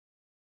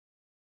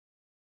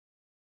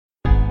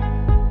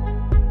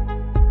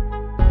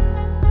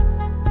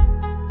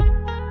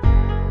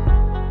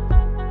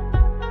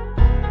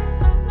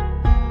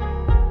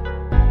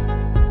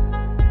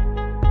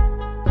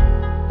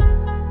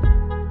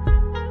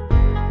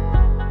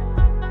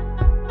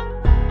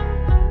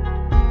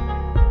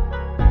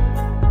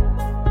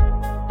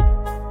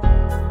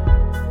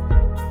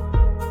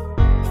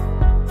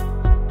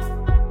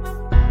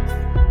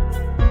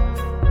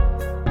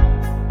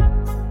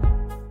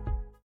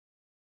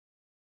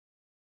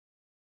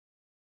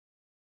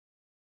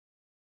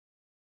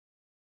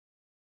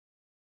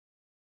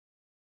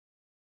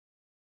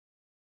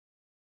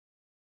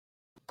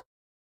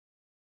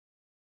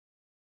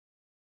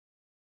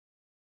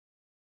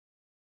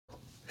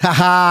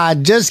Haha,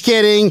 just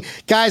kidding.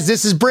 Guys,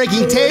 this is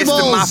Breaking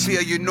Tables. It's the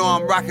mafia, you know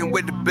I'm rocking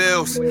with the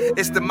Bills.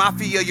 It's the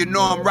mafia, you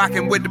know I'm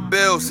rocking with the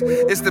Bills.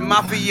 It's the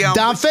mafia.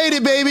 Down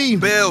faded, baby.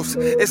 Bills.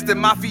 It's the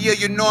mafia,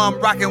 you know I'm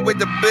rocking with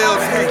the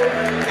Bills. Hey,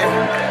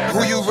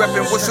 who you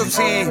reppin'? What's your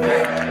team?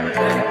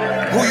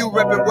 Who you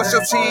reppin'? What's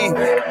your team?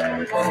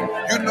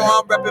 You know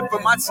I'm reppin'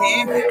 for my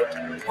team.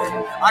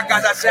 I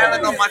got that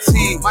Allen on my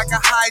team. Like a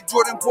high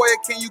Jordan Poyer,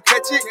 can you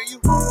catch it?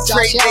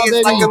 Trade day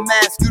is like a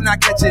mask, you not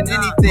catching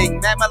anything.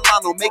 Matt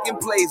Milano making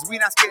plays, we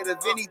not scared of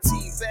any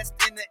team. Best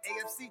in the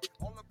AFC.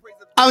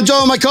 I'm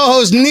joined by my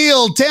co-host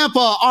Neil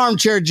Tampa,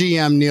 Armchair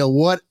GM. Neil,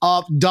 what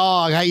up,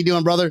 dog? How you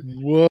doing, brother?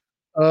 What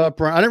up,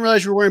 Brian? I didn't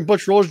realize you were wearing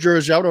Butch Roll's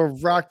jersey. I would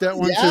have rocked that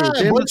one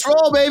too. Yeah, Butch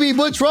Roll, baby,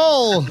 Butch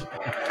Roll.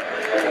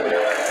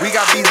 We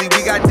got Beasley,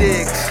 we got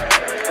Diggs.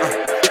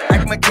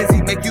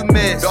 McKenzie make you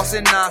miss.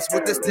 Dawson Knox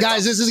with this.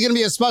 Guys, this is going to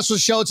be a special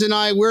show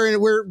tonight. We've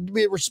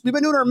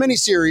been doing our mini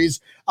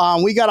series.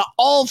 We got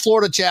all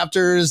Florida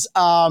chapters.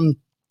 And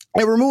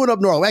we're moving up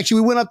north. Actually,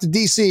 we went up to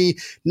DC.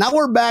 Now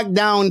we're back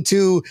down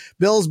to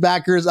Bills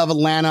backers of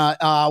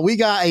Atlanta. We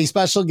got a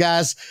special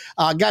guest.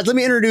 Guys, let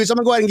me introduce. I'm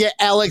going to go ahead and get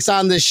Alex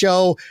on this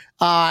show.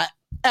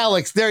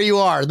 Alex, there you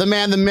are. The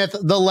man, the myth,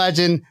 the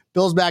legend,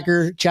 Bills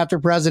backer, chapter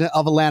president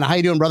of Atlanta. How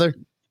you doing, brother?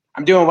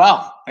 I'm doing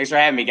well. Thanks for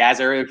having me, guys.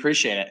 I really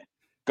appreciate it.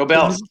 Go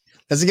Bills.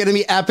 This is going to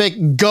be epic.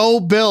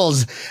 Go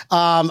Bills.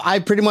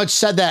 I pretty much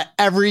said that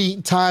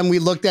every time we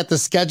looked at the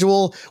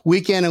schedule,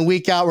 week in and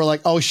week out. We're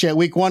like, oh, shit,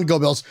 week one, go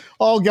Bills.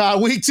 Oh,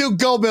 God, week two,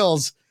 go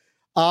Bills.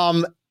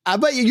 I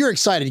bet you're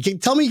excited.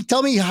 Tell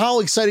me how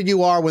excited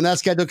you are when that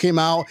schedule came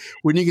out,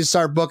 when you can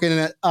start booking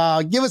it.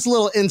 Give us a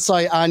little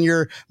insight on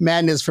your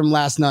madness from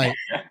last night.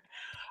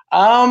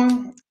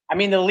 I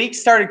mean, the leaks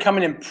started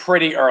coming in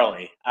pretty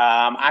early.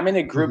 I'm in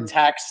a group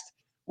text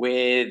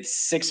with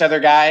 6 other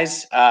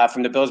guys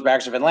from the Bills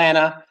backers of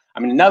Atlanta.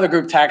 I'm in another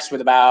group text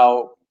with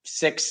about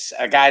 6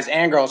 guys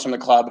and girls from the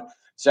club.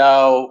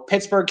 So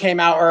Pittsburgh came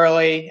out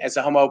early as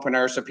a home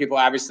opener, so people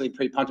obviously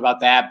pretty pumped about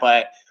that.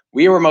 But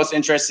we were most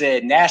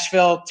interested in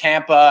Nashville,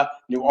 Tampa,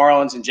 New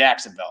Orleans, and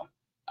Jacksonville.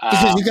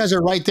 Because you guys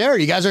are right there.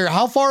 You guys are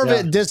how far of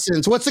a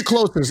distance? What's the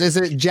closest? Is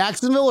it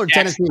Jacksonville or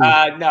Tennessee?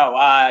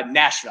 No,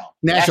 Nashville.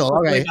 Nashville.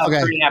 Okay. About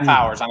 3.5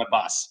 hours on a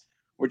bus,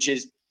 which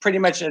is pretty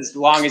much as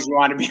long as you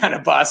want to be on a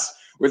bus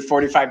with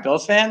 45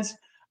 Bills fans.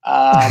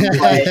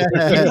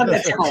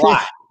 It's a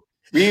lot.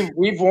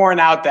 We've worn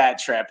out that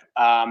trip.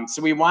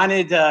 So we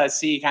wanted to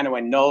see kind of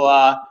when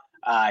NOLA,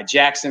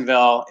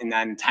 Jacksonville, and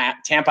then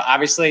Tampa.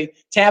 Obviously,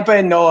 Tampa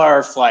and NOLA are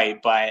a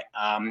flight, but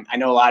I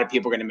know a lot of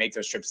people are going to make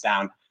those trips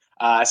down.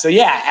 So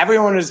yeah,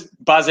 everyone was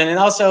buzzing. And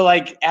also,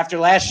 like, after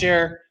last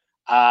year,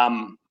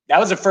 that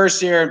was the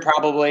first year in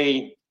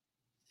probably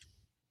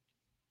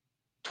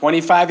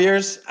 25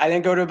 years I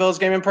didn't go to a Bills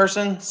game in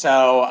person.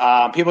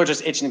 So people are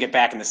just itching to get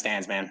back in the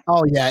stands, man.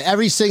 Oh, yeah.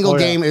 Every single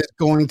game is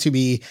going to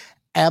be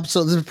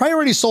absolutely. It's probably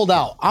already sold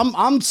out.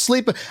 I'm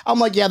sleeping. I'm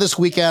like, yeah, this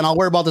weekend. I'll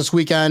worry about this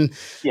weekend.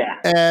 Yeah.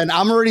 And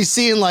I'm already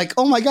seeing like,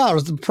 oh, my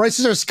God, the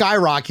prices are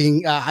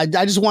skyrocketing. I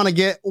just want to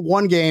get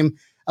one game.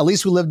 At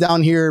least we live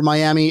down here in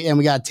Miami and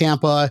we got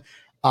Tampa.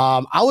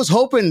 I was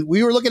hoping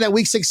we were looking at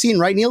week 16,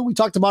 right, Neil? We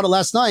talked about it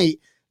last night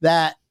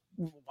that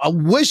I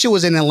wish it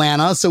was in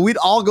Atlanta so we'd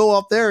all go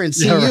up there and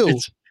see you.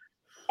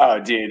 Oh,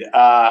 dude.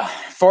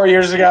 4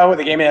 years ago with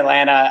the game in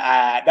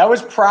Atlanta, that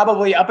was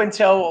probably up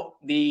until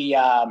the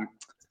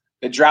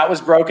drought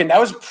was broken. That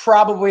was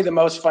probably the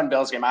most fun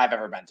Bills game I've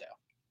ever been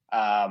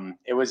to.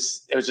 It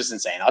was just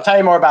insane. I'll tell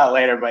you more about it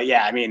later, but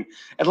yeah, I mean,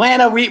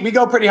 Atlanta, we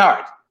go pretty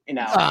hard. You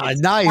know,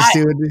 nice,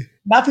 dude.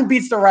 Nothing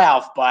beats the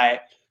Ralph,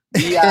 but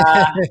we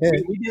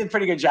did a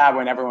pretty good job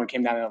when everyone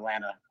came down to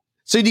Atlanta.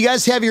 So do you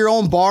guys have your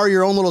own bar,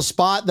 your own little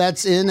spot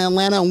that's in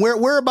Atlanta? And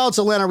whereabouts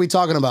Atlanta are we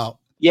talking about?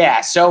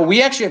 Yeah, so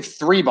we actually have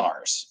 3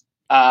 bars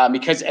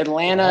because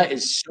Atlanta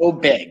is so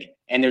big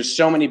and there's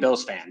so many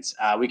Bills fans.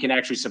 We can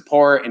actually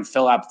support and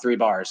fill up 3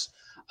 bars.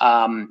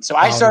 So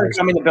I started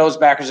coming to Bills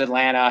backers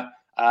Atlanta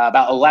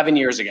about 11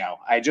 years ago.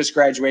 I just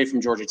graduated from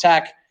Georgia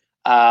Tech.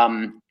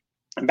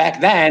 And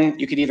back then,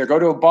 you could either go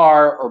to a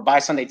bar or buy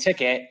Sunday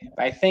ticket.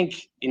 But I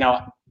think,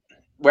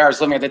 where I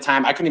was living at the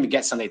time, I couldn't even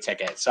get Sunday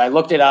ticket. So I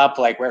looked it up,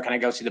 like, where can I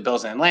go see the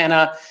Bills in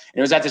Atlanta? And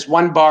it was at this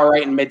one bar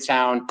right in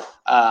Midtown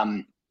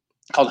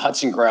called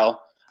Hudson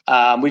Grill.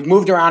 We've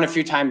moved around a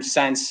few times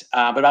since,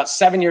 but about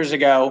 7 years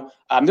ago,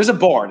 there's a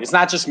board. It's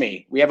not just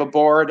me. We have a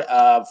board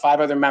of 5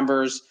 other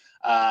members.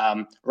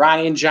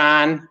 Ronnie and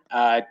John,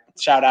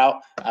 shout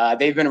out.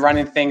 They've been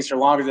running things for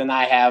longer than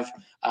I have.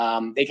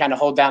 They kind of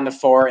hold down the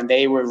fort, and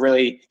they were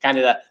really kind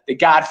of the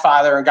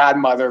godfather and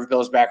godmother of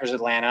Bills backers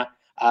Atlanta.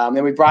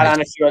 Then we brought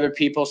on a few other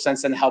people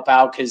since then to help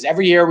out because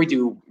every year we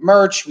do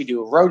merch, we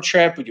do a road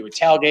trip, we do a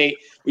tailgate,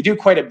 we do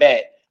quite a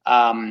bit.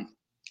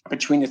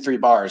 between the 3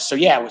 bars. So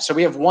yeah, so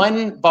we have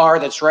one bar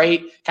that's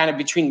right kind of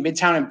between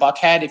Midtown and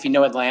Buckhead, if you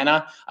know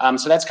Atlanta.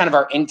 So that's kind of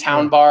our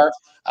in-town bar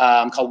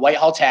called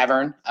Whitehall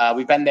Tavern.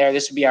 We've been there.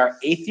 This would be our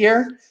 8th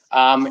year.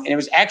 And it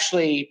was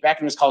actually back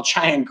when it was called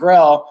Cheyenne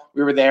Grill.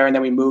 We were there and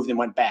then we moved and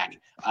went back.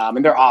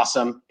 And they're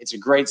awesome. It's a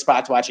great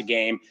spot to watch a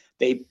game.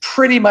 They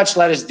pretty much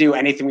let us do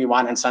anything we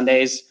want on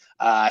Sundays.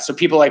 So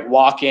people like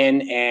walk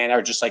in and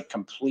are just like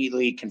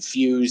completely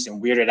confused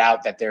and weirded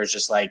out that there's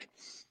just like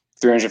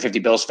 350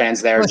 Bills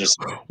fans there. Just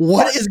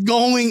what is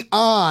going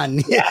on?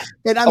 Yeah,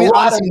 and I mean, a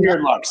lot of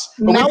weird looks.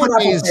 But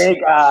nowadays, we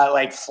put up a big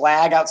like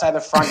flag outside the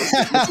front.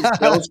 This is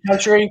Bills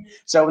country.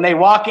 So when they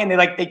walk in,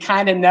 they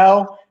kind of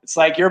know it's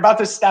like you're about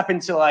to step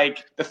into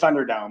like the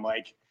Thunderdome.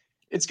 Like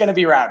it's going to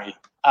be rowdy.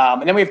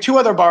 And then we have 2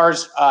 other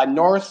bars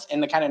north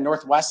in the kind of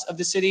northwest of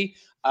the city.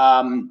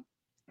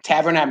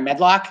 Tavern at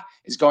Medlock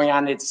is going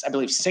on its, I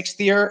believe, 6th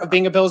year of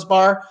being a Bills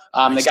bar.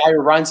 The guy who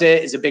runs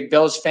it is a big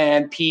Bills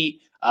fan,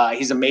 Pete.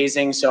 He's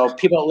amazing. So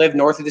people that live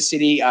north of the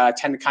city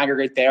tend to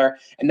congregate there.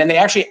 And then they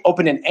actually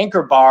opened an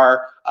Anchor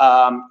bar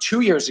 2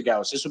 years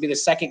ago. So this will be the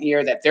 2nd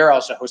year that they're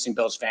also hosting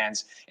Bills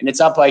fans. And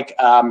it's up like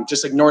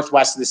just like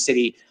northwest of the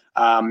city.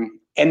 And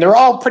they're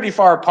all pretty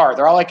far apart.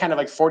 They're all like kind of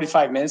like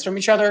 45 minutes from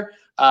each other.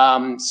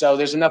 So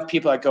there's enough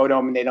people that go to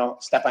them and they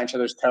don't step on each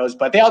other's toes,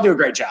 but they all do a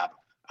great job.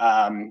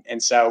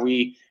 And so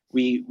we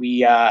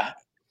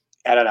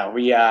I don't know,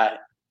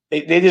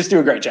 they just do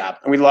a great job,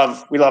 and we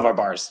love our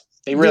bars.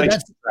 They really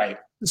right.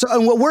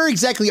 So, where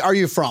exactly are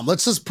you from?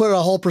 Let's just put a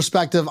whole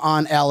perspective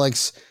on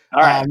Alex.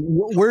 All right.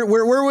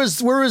 Where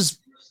was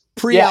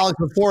pre-Alex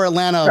before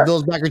Atlanta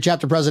Bills Backer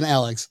chapter president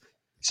Alex?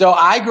 So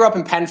I grew up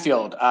in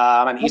Penfield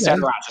on the east side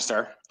of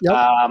Rochester. Yep.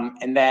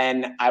 And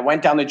then I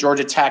went down to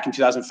Georgia Tech in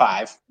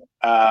 2005.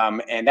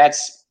 And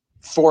that's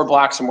 4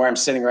 blocks from where I'm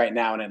sitting right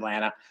now in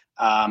Atlanta.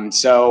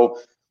 So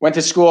went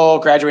to school,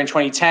 graduated in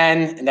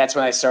 2010, and that's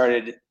when I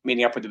started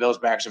meeting up with the Bills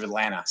Backers of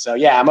Atlanta. So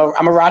yeah,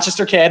 I'm a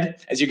Rochester kid,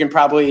 as you can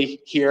probably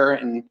hear,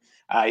 and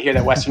hear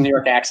that Western New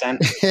York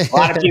accent. A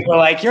lot of people are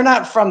like, "You're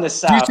not from the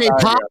South." Do you say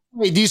pop?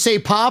 Wait, do you say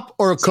pop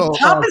or coke?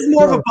 Pop is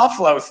more of a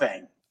Buffalo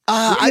thing.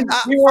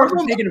 We were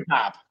thinking of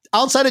pop.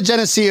 Outside of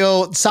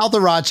Geneseo, south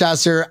of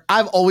Rochester,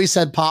 I've always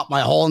said pop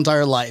my whole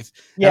entire life.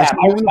 Yeah,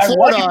 my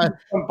Florida,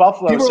 from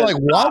Buffalo. People are like,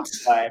 "What?"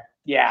 But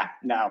yeah,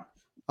 no.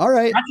 All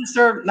right,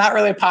 Rochester, not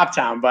really a pop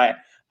town, but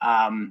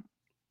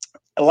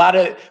a lot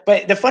of.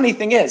 But the funny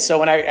thing is, so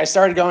when I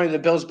started going to the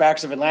Bills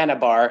Backers of Atlanta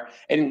bar,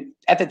 and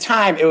at the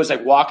time it was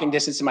like walking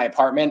distance to my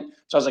apartment,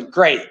 so I was like,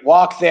 "Great,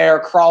 walk there,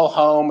 crawl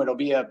home. It'll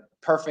be a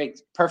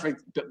perfect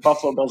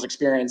Buffalo Bills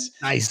experience."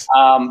 Nice.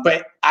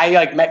 But I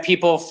like met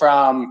people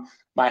from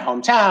my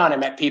hometown. I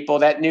met people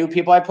that knew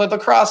people I played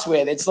lacrosse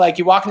with. It's like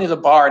you walk into the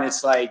bar and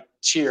it's like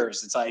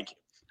cheers. It's like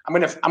I'm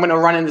gonna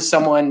run into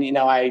someone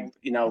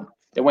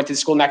that went to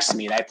school next to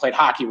me that I played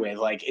hockey with.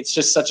 Like it's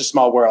just such a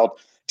small world,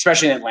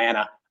 especially in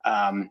Atlanta.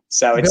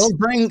 So it's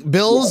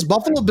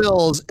Buffalo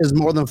Bills is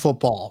more than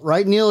football,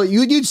 right, Neil?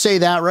 You'd say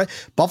that, right?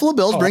 Buffalo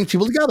Bills brings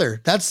people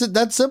together. That's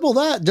simple.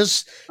 What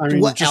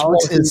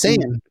Alex is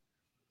saying.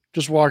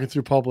 Just walking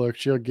through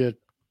Publix, you'll get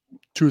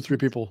 2 or 3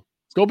 people.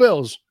 Go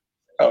Bills.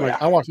 Oh, like, yeah.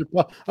 I walk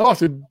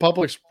through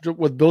Publix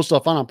with Bill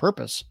stuff on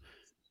purpose.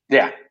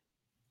 Yeah.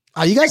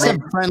 You guys have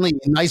friendly,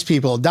 nice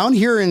people down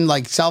here in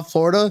like South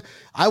Florida.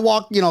 I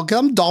walk, cause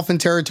I'm Dolphin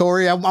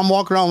territory. I'm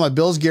walking around with my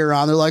Bills gear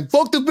on. They're like,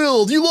 "Fuck the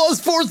Bills! You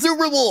lost 4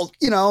 Super Bowls,"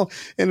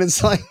 and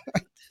it's like,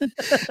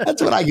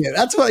 that's what I get.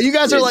 That's what you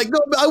guys are like.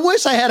 I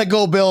wish I had a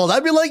Go Bills.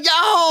 I'd be like,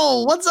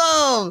 "Yo, what's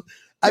up?"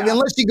 I mean,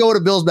 unless you go to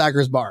Bills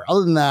Backers bar.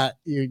 Other than that,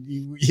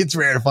 it's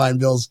rare to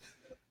find Bills.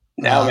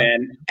 No,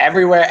 man.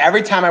 Everywhere,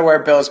 every time I wear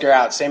Bills gear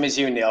out, same as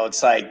you, Neil.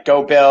 It's like,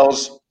 "Go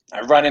Bills."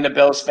 I run into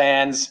Bills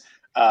fans.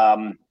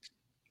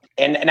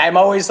 And I'm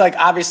always like,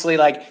 obviously,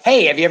 like,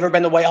 "Hey, have you ever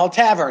been to Whitehall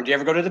Tavern? Do you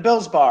ever go to the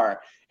Bills bar?"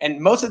 And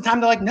most of the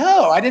time they're like,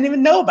 "No, I didn't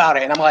even know about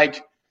it." And I'm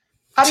like,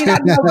 "How do you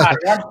not know about it?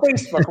 We're on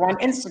Facebook, we're on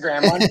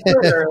Instagram, we're on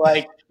Twitter.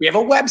 Like, we have a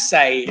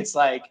website." It's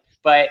like,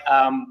 but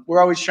we're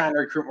always trying to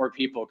recruit more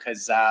people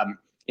because, I've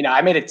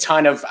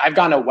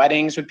gone to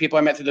weddings with people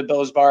I met through the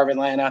Bills bar of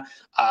Atlanta.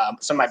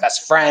 Some of my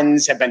best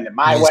friends have been to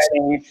my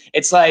wedding.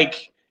 It's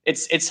like,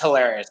 it's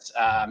hilarious.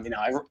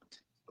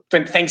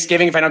 For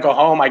Thanksgiving, if I don't go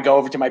home, I go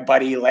over to my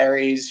buddy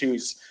Larry's,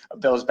 who's a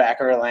Bills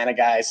Backer Atlanta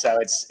guy. So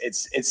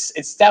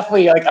it's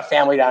definitely like a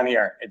family down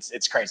here.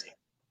 It's crazy.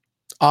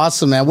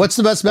 Awesome, man. What's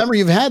the best memory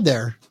you've had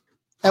there?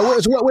 And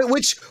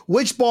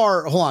which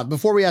bar? Hold on,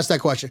 before we ask that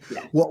question,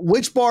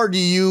 which bar do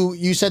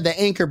you said the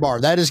Anchor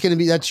bar?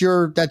 That's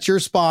your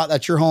spot.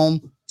 That's your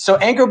home. So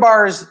Anchor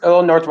Bar is a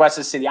little northwest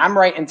of the city. I'm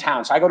right in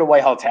town, so I go to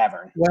Whitehall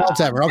Tavern. Whitehall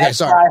Tavern. Okay, that's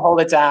sorry. Where I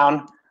hold it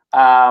down.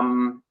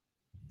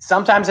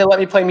 Sometimes they let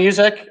me play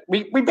music.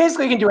 We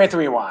basically can do anything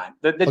we want.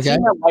 The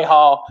team at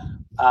Whitehall,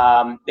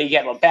 they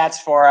get Labatt's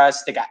for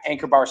us. They got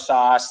Anchor Bar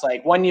sauce.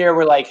 Like one year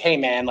we're like, "Hey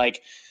man,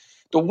 like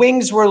the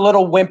wings were a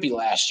little wimpy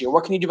last year.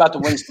 What can you do about the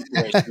wings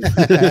situation?"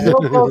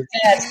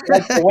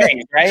 Like the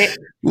wings, right?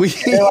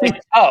 They're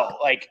like, "Oh,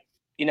 like,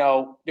 you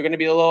know, they're going to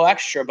be a little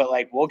extra, but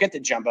like, we'll get the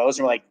jumbos.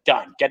 And we're like,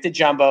 done, get the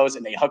jumbos.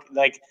 And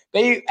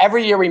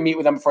every year we meet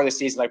with them before the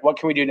season. Like, what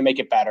can we do to make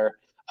it better?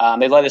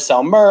 They let us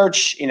sell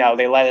merch. You know,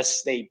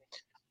 the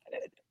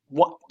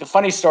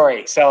funny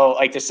story. So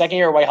like the second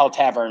year at Whitehall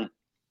Tavern,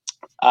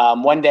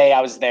 one day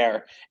I was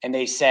there and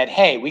they said,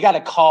 hey, we got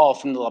a call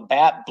from the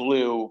Labatt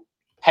Blue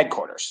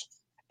headquarters.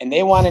 And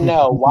they want to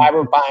know why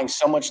we're buying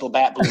so much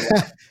Labatt Blue.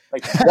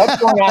 Like, what's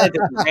going on at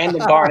this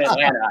random bar in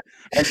Atlanta?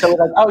 And so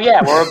we're like, oh,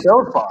 yeah, we're a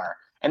Bills bar.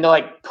 And they're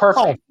like,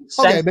 perfect.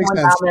 Send someone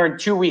down there in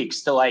 2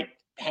 weeks to like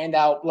hand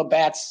out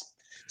Labatt's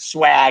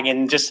swag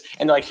and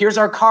they're like, here's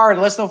our card.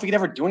 Let us know if we could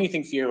ever do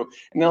anything for you.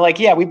 And they're like,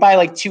 yeah, we buy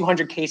like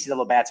 200 cases of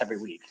Labatt's every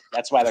week.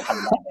 That's why they're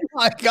coming down there. Oh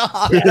my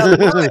God.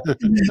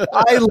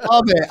 I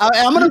love it.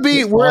 I'm going to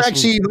be, we're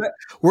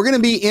going to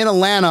be in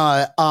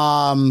Atlanta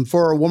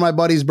for one of my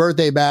buddy's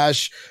birthday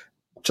bash,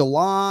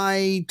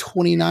 July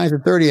 29th or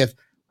 30th.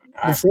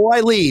 Before I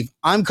leave,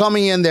 I'm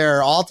coming in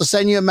there. I'll have to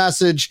send you a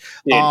message.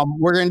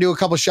 We're going to do a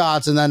couple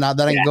shots and then I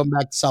can go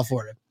back to South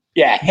Florida.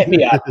 Yeah, hit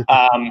me up.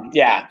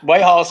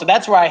 Whitehall. So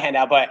that's where I hand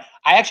out. But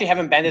I actually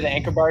haven't been to the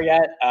Anchor Bar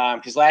yet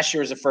because last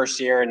year was the first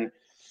year and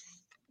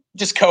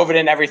just COVID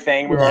and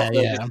everything. We were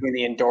just doing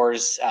the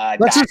indoors.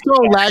 Let's just throw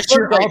last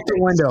year out the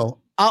window.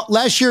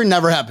 Last year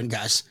never happened,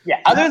 guys. Yeah,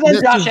 other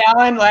than Josh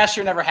Allen, last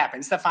year never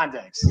happened. Stephon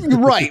Diggs.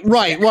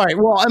 Right.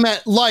 Well, I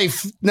meant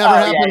life never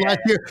happened last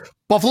year.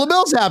 Buffalo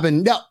Bills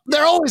happened. Now,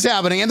 they're always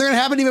happening, and they're going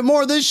to happen even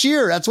more this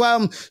year. That's why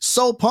I'm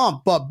so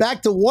pumped. But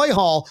back to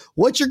Whitehall,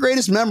 what's your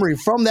greatest memory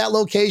from that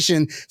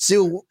location?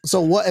 So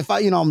what if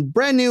I'm a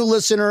brand new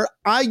listener,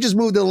 I just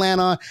moved to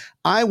Atlanta,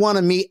 I want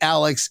to meet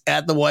Alex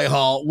at the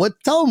Whitehall.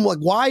 Tell them,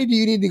 why do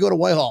you need to go to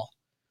Whitehall?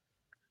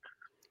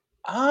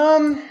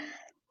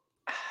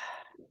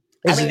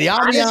 Is it the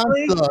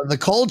ambiance, the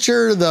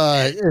culture,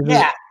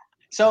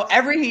 So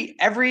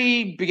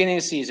every beginning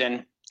of the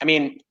season, I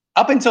mean,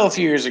 up until a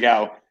few years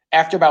ago,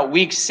 after about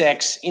week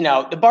 6,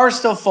 the bar's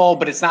still full,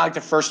 but it's not like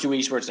the first 2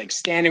 weeks where it's like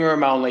standing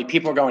room only.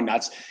 People are going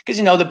nuts because,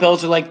 the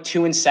Bills are like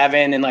 2-7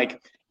 and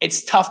like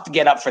it's tough to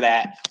get up for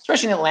that,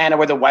 especially in Atlanta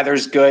where the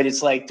weather's good.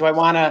 It's like, do I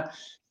want to?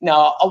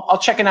 No, I'll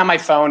check in on my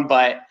phone,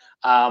 but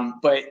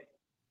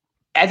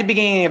at the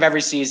beginning of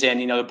every season,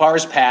 the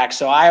bar's packed.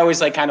 So I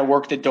always like kind of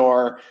work the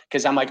door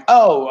because I'm like,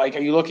 oh, like, are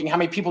you looking? How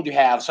many people do you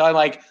have? So I'm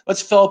like,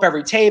 let's fill up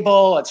every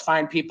table. Let's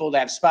find people that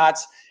have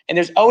spots. And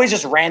there's always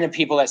just random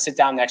people that sit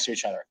down next to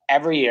each other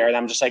every year. And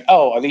I'm just like,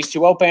 oh, are these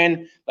 2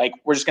 open? Like,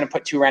 we're just going to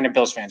put 2 random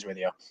Bills fans with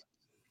you.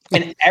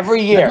 And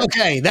every year.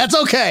 That's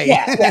okay.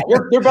 Yeah,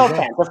 you're Bills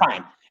fans. We're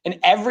fine. And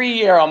every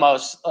year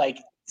almost, like,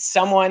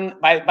 someone,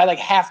 by like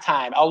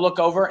halftime, I'll look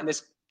over and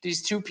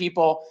these 2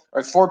 people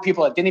or 4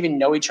 people that didn't even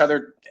know each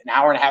other an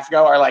hour and a half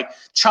ago are like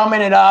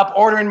chumming it up,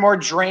 ordering more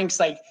drinks,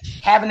 like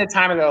having the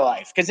time of their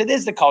life. Because it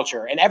is the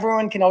culture. And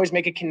everyone can always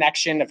make a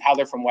connection of how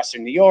they're from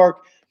Western New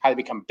York, how they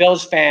become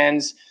Bills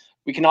fans.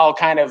 We can all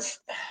kind of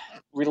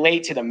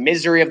relate to the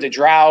misery of the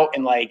drought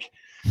and like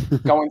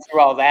going through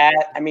all that.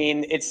 I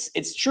mean,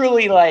 it's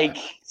truly like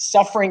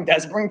suffering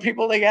does bring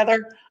people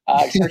together.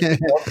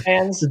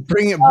 Fans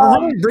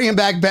bringing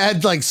back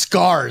bad like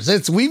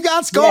scars. We've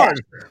got scars.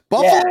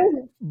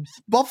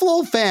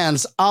 Buffalo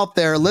fans out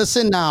there,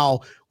 listen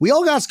now. We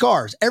all got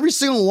scars, every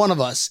single one of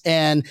us,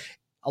 and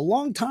a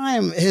long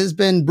time has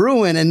been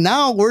brewing, and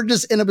now we're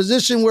just in a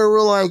position where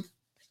we're like,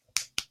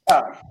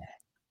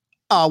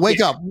 wake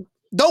up.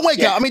 Don't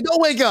wake up. I mean,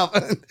 don't wake up.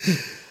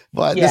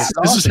 But this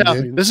is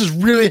happening. Dude. This is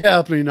really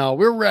happening now.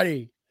 We're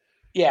ready.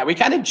 Yeah, we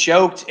kind of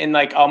joked in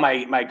like all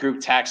my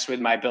group texts with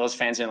my Bills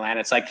fans in Atlanta.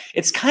 It's like,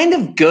 it's kind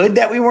of good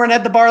that we weren't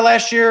at the bar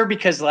last year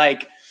because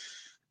like,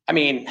 I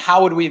mean,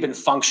 how would we have been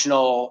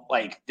functional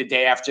like the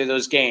day after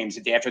those games,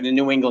 the day after the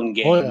New England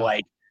game,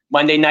 like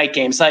Monday night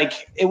games?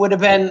 Like it would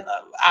have been,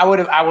 I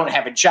wouldn't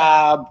have a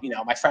job.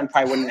 My friend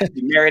probably wouldn't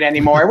be married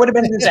anymore. It would have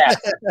been a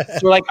disaster. So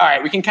we're like, all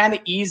right, we can kind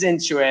of ease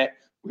into it.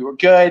 We were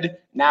good.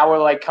 Now we're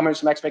like coming with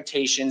some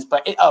expectations,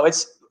 but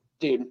that's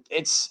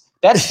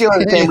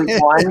Steelers game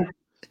week 1.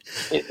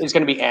 It's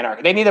going to be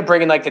anarchy. They need to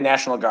bring in like the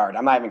National Guard.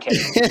 I'm not even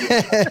kidding.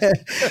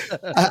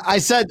 I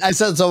said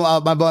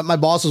so. My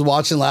boss was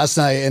watching last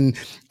night, and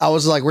I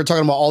was like, we're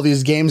talking about all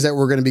these games that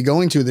we're going to be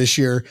going to this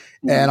year,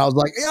 and I was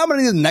like, yeah, I'm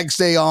going to need the next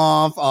day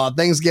off.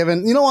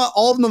 Thanksgiving. You know what?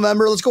 All of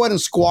November. Let's go ahead and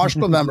squash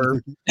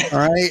November. All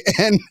right,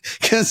 and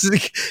because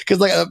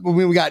like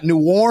we got New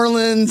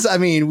Orleans. I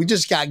mean, we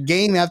just got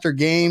game after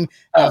game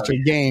after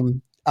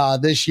game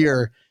this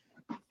year.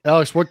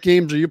 Alex, what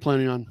games are you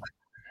planning on?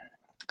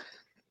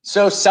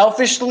 So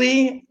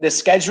selfishly, the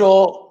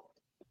schedule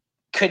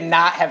could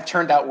not have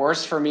turned out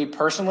worse for me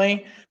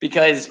personally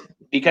because of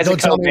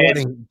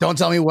COVID. Don't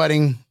tell me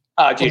wedding.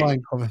 Oh, dude.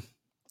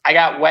 I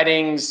got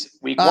weddings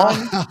week 1.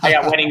 I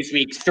got weddings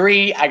week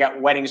 3. I got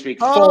weddings week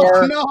 4.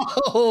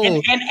 Oh,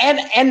 no.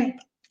 And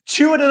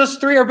 2 of those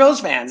 3 are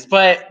Bills fans,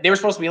 but they were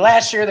supposed to be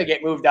last year. They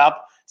get moved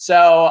up.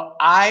 So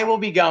I will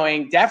be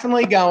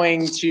definitely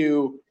going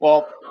to,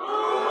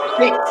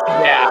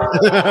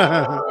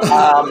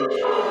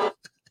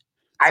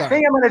 I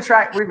think I'm going to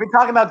try. We've been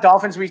talking about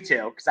Dolphins week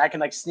 2 because I can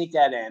like sneak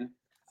that in.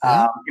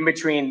 in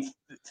between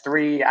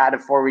 3 out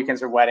of 4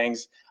 weekends or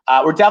weddings.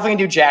 We're definitely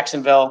gonna do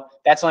Jacksonville.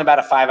 That's only about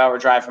a 5-hour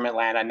drive from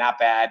Atlanta. Not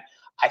bad.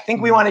 I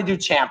think we want to do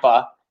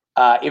Tampa,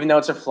 even though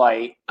it's a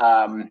flight.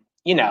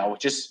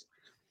 Just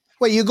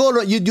Wait,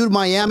 you do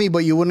Miami, but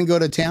you wouldn't go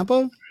to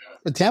Tampa?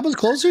 But Tampa's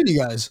closer to you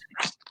guys.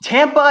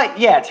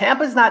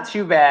 Tampa's not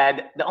too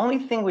bad. The only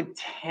thing with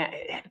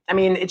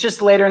it's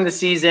just later in the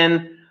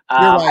season.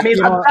 Right.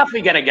 I'm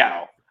definitely gonna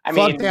go.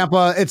 Fuck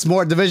Tampa. It's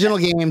more divisional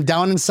game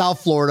down in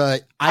South Florida.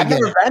 I've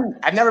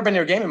never been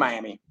to a game in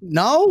Miami.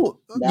 No.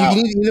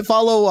 You need to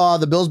follow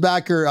the Bills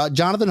backer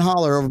Jonathan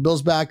Holler over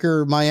Bills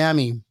backer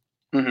Miami.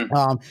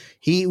 Mm-hmm.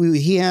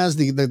 He has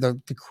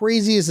the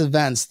craziest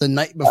events the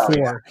night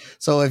before.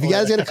 So if you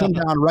guys got to come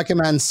down,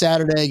 recommend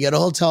Saturday, get a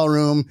hotel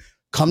room,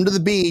 come to the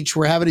beach.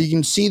 You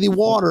can see the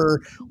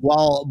water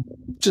while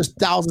just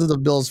thousands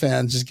of Bills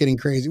fans just getting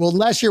crazy. Well,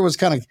 last year was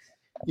kind of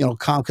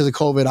calm because of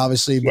COVID,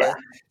 obviously, but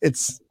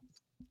it's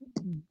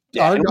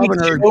our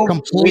governor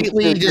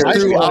completely just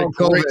threw out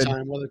COVID.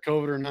 Time, whether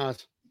COVID or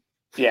not.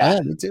 Yeah,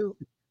 me too.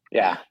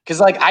 Yeah,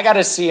 because I got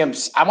to see him.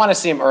 I want to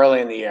see him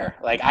early in the year.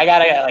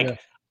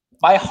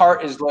 My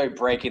heart is really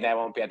breaking that I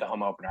won't be at the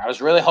home opener. I was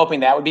really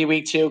hoping that would be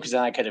week 2 because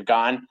then I could have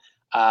gone.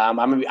 I'm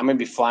gonna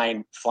be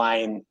flying.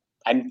 I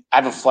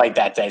have a flight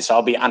that day, so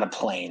I'll be on a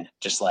plane,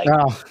 just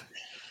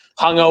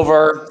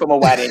hungover from a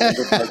wedding.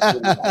 It's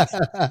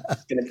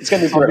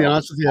gonna be brutal. I'll be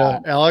honest with you,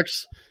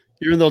 Alex.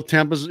 Even though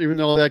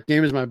that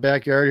game is my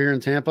backyard here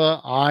in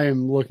Tampa, I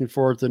am looking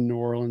forward to the New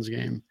Orleans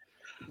game.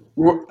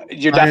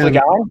 You're definitely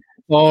going?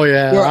 Oh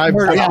yeah, I'm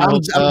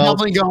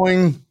definitely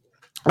going.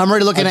 I'm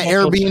already looking at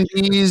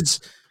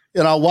Airbnbs.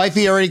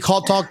 Wifey already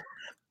talked.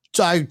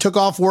 I took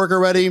off work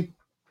already.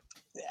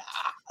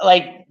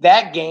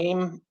 That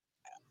game,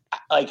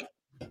 I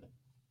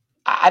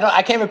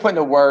can't even put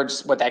into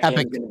words what that game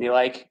is going to be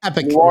like.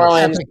 Epic. New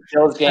Orleans,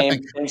 Bills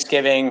game,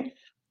 Thanksgiving.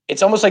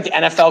 It's almost like the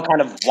NFL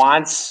kind of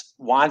wants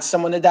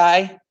someone to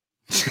die.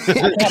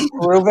 I can't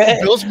prove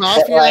it. Bills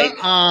Mafia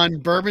on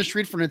Bourbon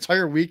Street for an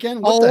entire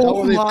weekend. What the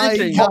hell were they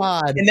thinking?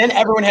 God! And then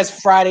everyone has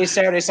Friday,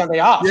 Saturday, Sunday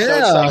off.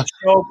 Yeah. So it's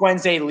show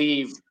Wednesday,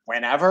 leave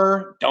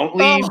whenever. Don't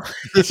leave.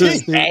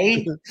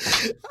 Stay.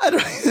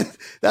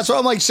 That's why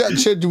I'm like,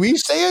 should we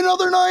stay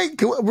another night?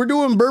 We're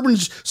doing Bourbon,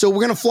 so we're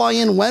gonna fly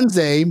in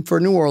Wednesday for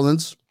New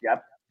Orleans.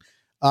 Yep.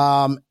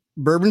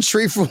 Bourbon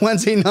Street for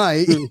Wednesday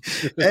night.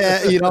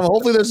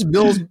 Hopefully there's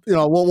Bills.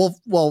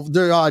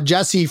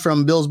 Jesse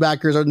from Bills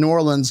backers at New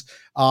Orleans.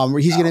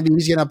 He's gonna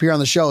appear on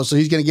the show, so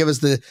he's gonna give us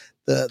the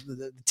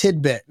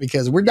tidbit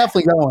because we're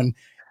definitely going.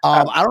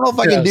 I don't know if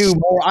I can do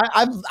more.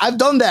 I've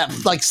done that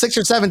like 6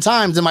 or 7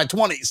 times in my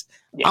 20s.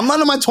 Yeah. I'm not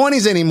in my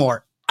 20s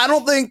anymore. I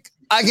don't think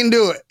I can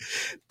do it.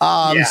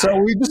 So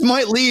we just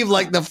might leave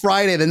like the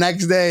Friday, the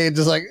next day, and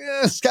just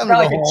it's kind of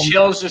like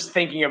chills just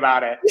thinking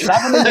about it.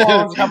 I've been to New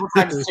Orleans a couple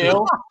times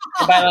too.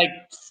 And by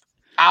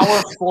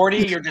hour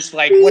 40, you're just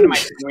like, what am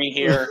I doing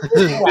here?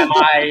 Who am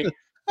I?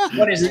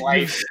 What is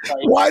life?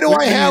 Why do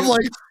I have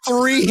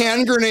 3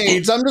 hand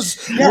grenades? I'm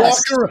just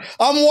walking around.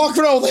 I'm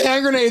walking around with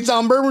hand grenades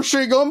on Bourbon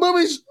Street going,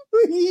 boobies.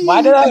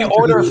 Why did I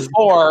order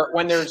 4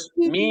 when there's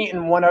me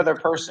and one other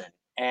person?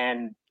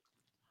 And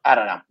I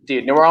don't know,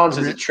 dude. New Orleans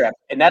is a trip,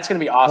 and that's going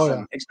to be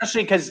awesome,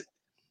 especially because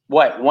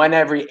one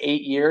every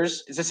 8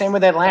 years. It's the same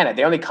with Atlanta.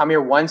 They only come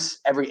here once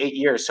every 8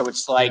 years, so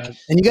it's and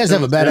you guys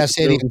have a badass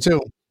stadium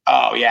too.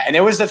 Oh yeah, and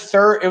it was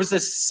the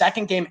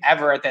second game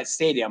ever at that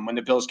stadium when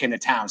the Bills came to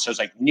town. So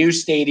it's new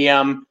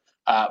stadium.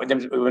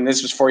 When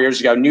this was 4 years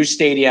ago, new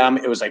stadium.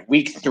 It was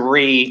week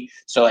 3.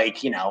 So I'm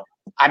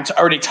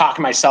already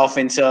talking myself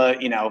into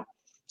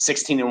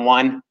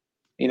 16-1,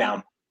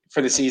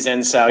 for the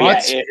season. So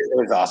it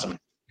was awesome.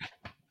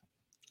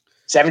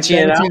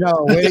 17-0.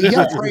 You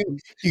got to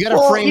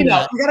frame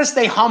that. We got to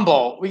stay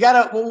humble.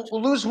 We'll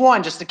lose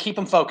one just to keep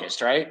them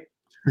focused, right?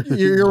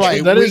 You're right.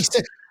 Even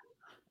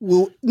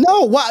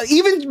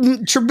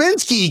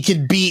Trubinsky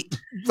could beat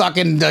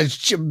fucking.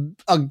 It's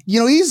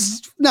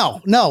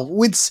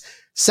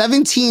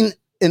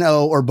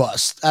 17-0 or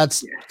bust.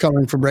 That's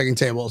coming from Breaking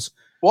Tables.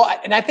 Well,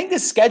 and I think the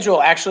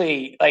schedule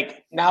actually,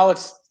 now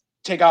let's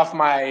take off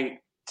my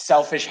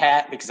selfish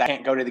hat because I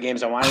can't go to the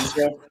games I wanted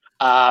to.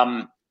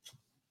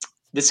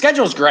 The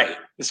schedule is great.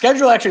 The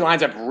schedule actually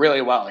lines up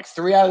really well.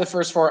 3 out of the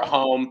first 4 at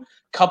home,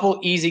 couple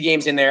easy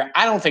games in there.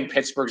 I don't think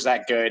Pittsburgh's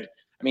that good.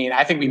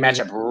 I think we match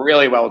up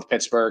really well with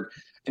Pittsburgh.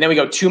 And then we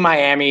go to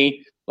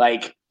Miami.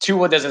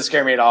 Tua doesn't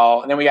scare me at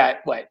all. And then we got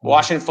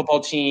Washington football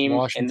team.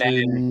 And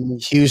then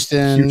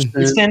Houston.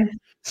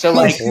 So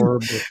that's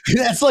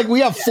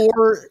we have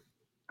 4.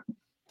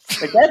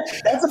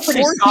 That's a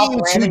pretty 4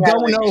 soft teams who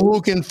don't know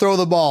who can throw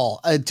the ball.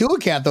 Tua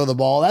can't throw the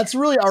ball. That's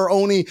really our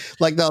only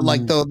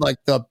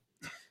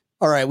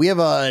all right, we have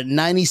a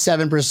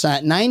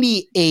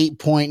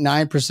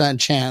 98.9%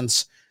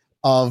 chance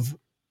of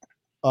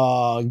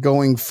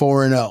going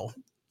 4-0.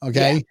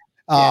 Okay.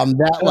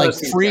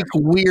 That freak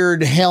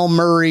weird Hail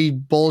Murray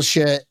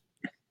bullshit,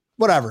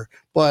 whatever.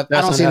 But I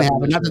don't see it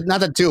happen.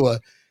 Not the Tua.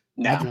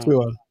 No.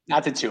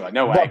 Not the Tua.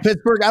 No way. But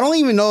Pittsburgh, I don't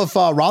even know if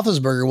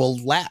Roethlisberger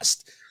will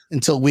last.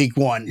 until week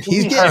 1.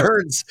 He's getting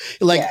hurt.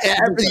 Like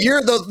every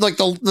year,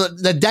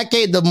 the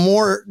decade, the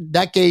more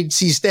decades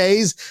he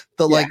stays,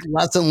 the like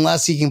less and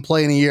less he can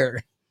play in a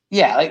year.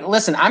 Yeah, like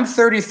listen, I'm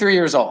 33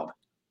 years old.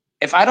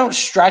 If I don't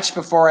stretch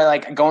before I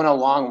like go on a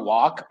long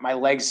walk, my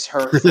legs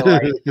hurt. For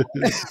like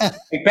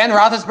Ben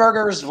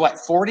Roethlisberger's what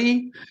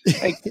 40?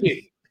 Like, dude,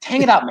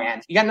 hang it up,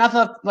 man. You got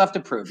nothing left to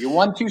prove. You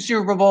won 2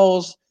 Super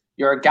Bowls.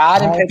 You're a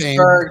god in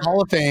Pittsburgh.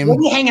 Hall of Fame. What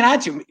are you hanging on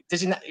to?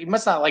 Does he? He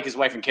must not like his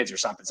wife and kids or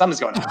something. Something's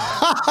going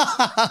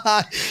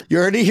on. You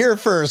heard it here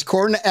first.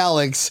 According to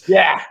Alex,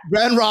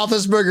 Ben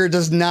Roethlisberger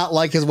does not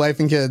like his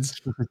wife and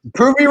kids.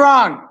 Prove me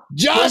wrong.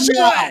 Josh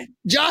Allen.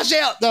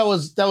 That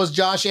was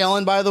Josh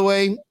Allen, by the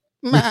way.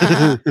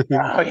 Oh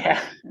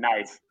yeah,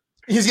 nice.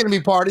 He's going to be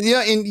part of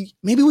and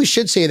maybe we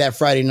should say that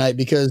Friday night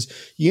because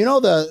you know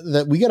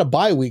that we got a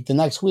bye week the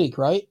next week,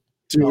 right?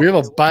 Dude, we have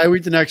a bye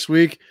week the next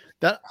week.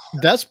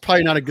 That's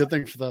probably not a good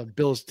thing for the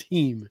Bills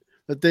team.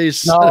 That they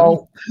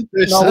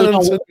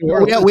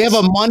we have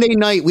a Monday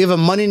night. We have a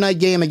Monday night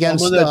game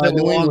against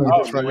New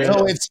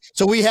England.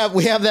 So we have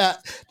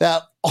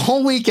that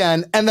whole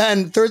weekend, and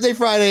then Thursday,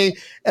 Friday,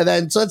 and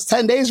then so it's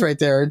 10 days right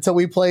there until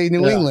we play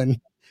New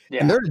England.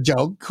 Yeah. And they're a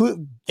joke.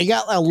 They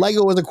got a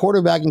Lego as a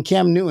quarterback and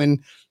Cam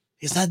Newton.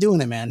 He's not doing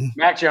it, man.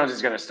 Mac Jones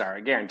is going to start. I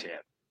guarantee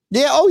it.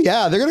 Yeah. Oh,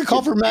 yeah. They're going to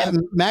call for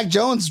Mac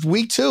Jones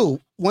week 2.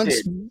 Once,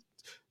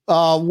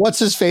 what's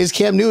his face?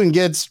 Cam Newton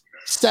gets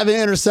 7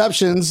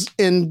 interceptions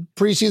in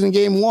preseason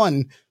game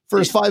 1,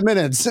 first 5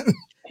 minutes. I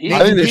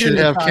think they should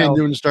have Cam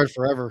Newton start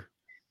forever.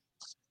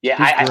 Yeah,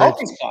 I hope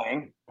he's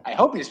playing. I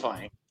hope he's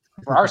playing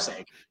for our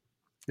sake.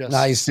 Yes.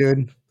 Nice,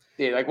 dude.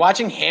 Dude, like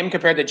watching him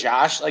compared to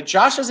Josh, like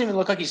Josh doesn't even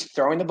look like he's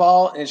throwing the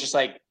ball, and it's just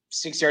like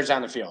 6 yards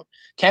down the field.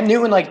 Cam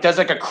Newton like does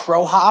like a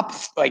crow hop,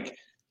 and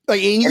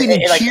you can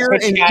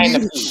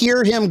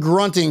hear him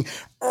grunting.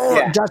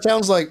 Josh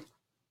Allen's like,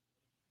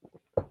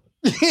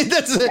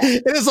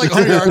 it is like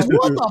 100 yards.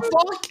 What the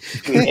fuck?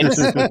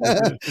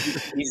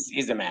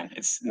 He's the man.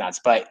 It's nuts.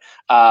 But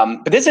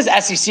this is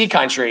SEC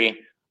country.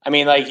 I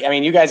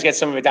mean, you guys get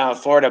some of it down in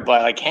Florida,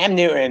 but like Cam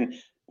Newton.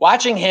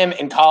 Watching him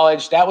in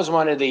college, that was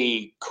one of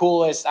the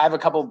coolest. I have a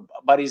couple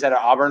buddies that are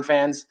Auburn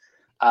fans,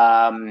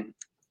 and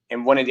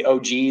one of the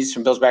OGs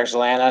from Bills Backers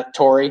Atlanta,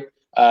 Tori,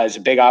 is a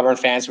big Auburn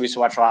fan, so we used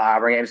to watch a lot of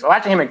Auburn games. So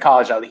watching him in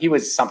college, he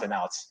was something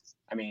else.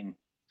 I mean,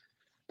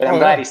 but I'm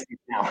glad he's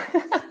now.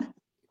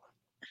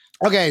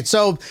 Okay,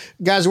 so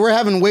guys, we're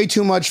having way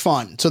too much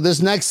fun. So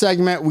this next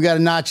segment, we got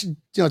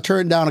to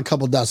turn it down a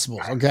couple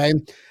decibels. Okay,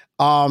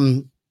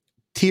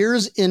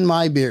 tears in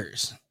my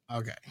beers.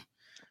 Okay.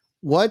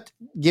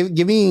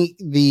 Give me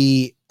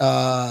the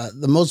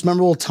most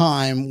memorable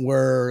time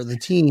where the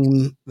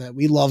team that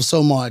we love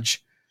so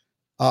much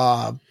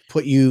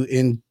put you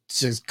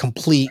into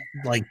complete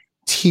like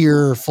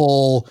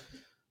tearful.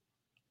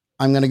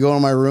 I'm gonna go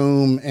in my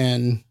room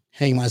and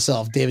hang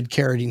myself, David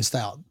Carradine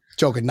style.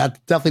 Joking,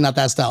 definitely not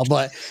that style,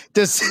 but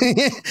just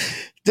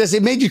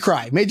it made you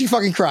cry, made you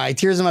fucking cry.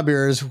 Tears in my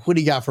beers. What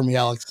do you got for me,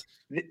 Alex?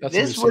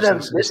 This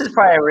is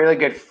probably a really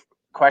good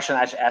question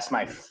I should ask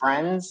my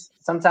friends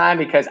sometime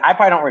because I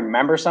probably don't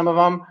remember some of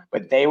them,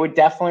 but they would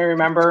definitely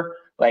remember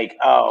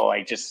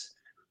just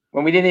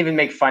when we didn't even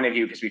make fun of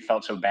you because we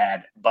felt so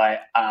bad.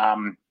 But I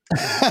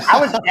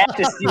was at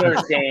the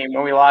Steelers game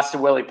when we lost to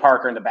Willie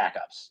Parker in the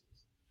backups,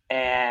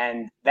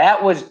 and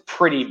that was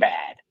pretty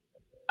bad.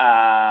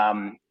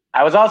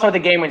 I was also at the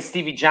game when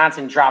Stevie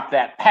Johnson dropped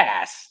that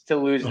pass to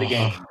lose the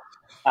game.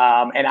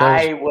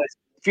 I was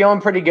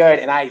feeling pretty good,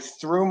 and I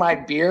threw my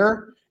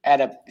beer at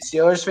a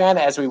Steelers fan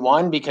as we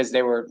won because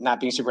they were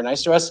not being super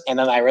nice to us. And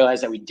then I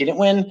realized that we didn't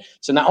win.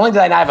 So not only did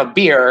I not have a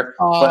beer,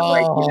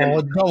 but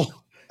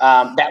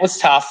that was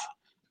tough.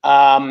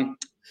 I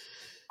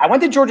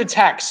went to Georgia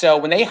Tech. So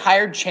when they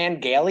hired Chan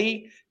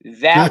Gailey,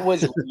 that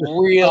was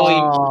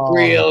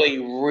really,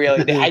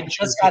 really, I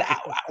just got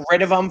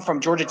rid of him from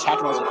Georgia Tech.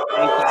 And I was like,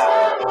 thank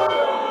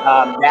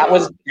God. That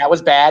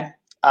was bad.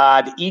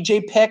 The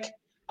EJ pick.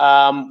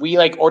 We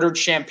like ordered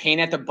champagne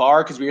at the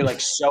bar because we were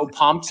like so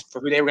pumped for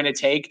who they were going to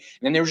take. And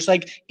then they were just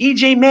like,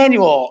 EJ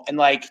Manuel. And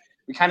like,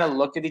 we kind of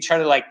looked at each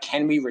other like,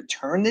 can we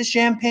return this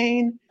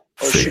champagne?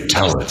 Or should we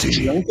just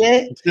drink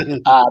it?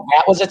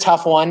 That was a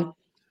tough one.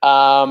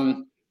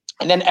 And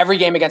then every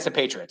game against the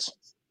Patriots.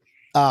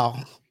 Oh.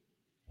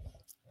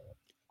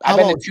 I've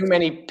been to too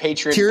many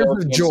Patriots.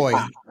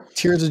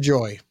 Tears of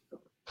joy.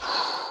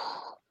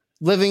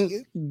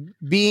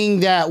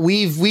 Being that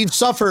we've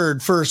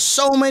suffered for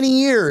so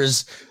many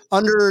years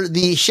under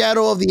the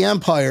shadow of the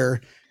empire,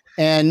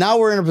 and now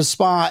we're in a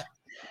spot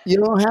you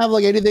don't have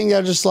like anything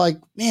that just like,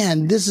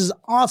 man, this is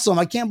awesome.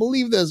 I can't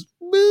believe this.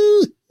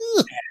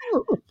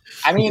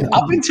 I mean,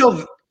 up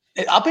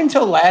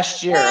until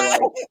last year,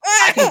 like,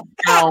 I can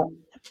count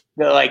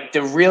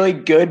the really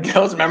good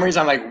Bills memories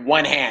on like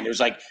one hand. It was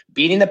like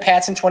beating the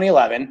Pats in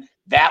 2011.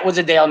 That was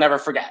a day I'll never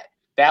forget.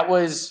 That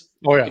was.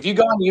 Oh, yeah. If you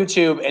go on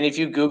YouTube and if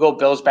you Google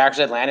Bills Backers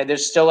Atlanta,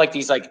 there's still like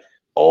these like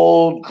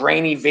old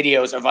grainy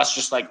videos of us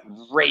just like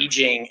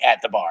raging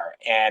at the bar.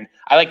 And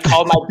I like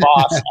called my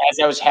boss as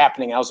that was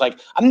happening. I was like,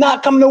 I'm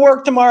not coming to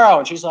work tomorrow.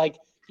 And she's like,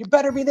 you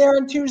better be there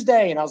on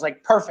Tuesday. And I was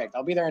like, perfect.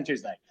 I'll be there on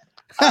Tuesday.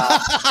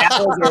 That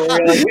was a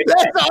really good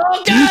day.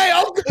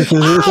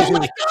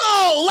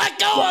 Let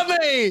go of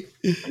me.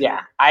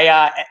 Yeah.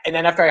 And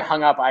then after I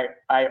hung up,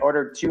 I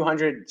ordered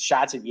 200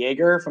 shots of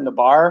Jaeger from the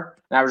bar.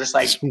 And I was just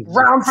like,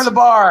 round for the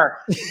bar.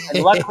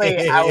 And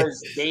luckily I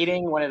was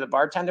dating one of the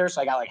bartenders.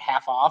 So I got like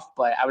half off,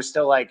 but I was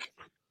still like,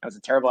 that was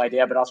a terrible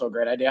idea, but also a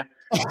great idea.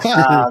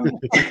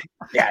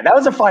 Yeah, that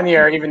was a fun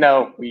year, even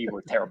though we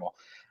were terrible.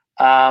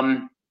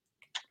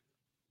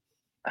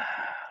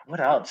 What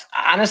else?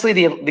 Honestly,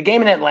 the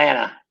game in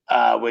Atlanta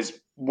was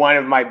one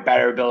of my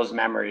better Bills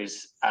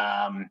memories.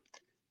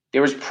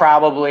 There was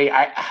probably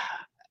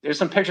there's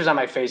some pictures on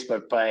my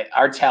Facebook, but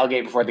our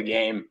tailgate before the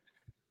game,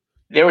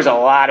 there was a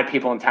lot of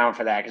people in town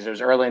for that because it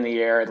was early in the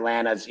year.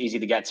 Atlanta's easy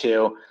to get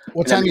to.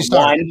 What time you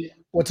start?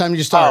 What time did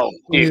you start?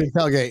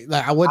 Tailgate.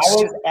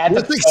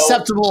 What's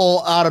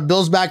acceptable out of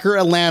Bills backer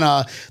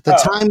Atlanta? The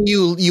time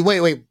you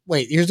wait.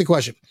 Here's the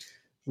question.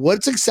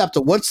 What's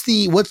acceptable? What's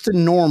the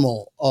norm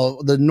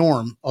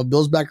of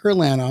Bills backer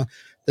Atlanta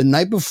the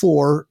night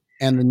before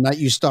and the night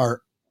you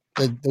start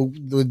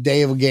the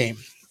day of a game?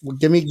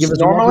 Give us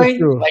normally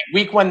like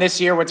week 1 this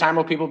year. What time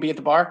will people be at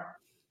the bar?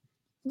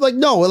 Like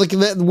no, like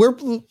we're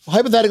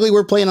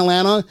playing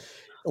Atlanta.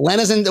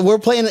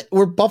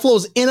 We're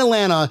Buffalo's in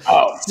Atlanta.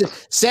 Oh.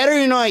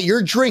 Saturday night,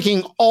 you're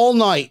drinking all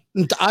night.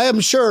 I am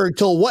sure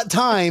till what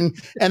time,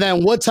 and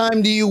then what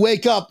time do you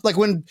wake up? Like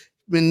when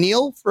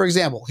Neil, for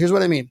example, here's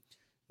what I mean.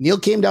 Neil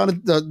came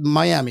down to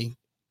Miami.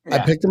 Yeah. I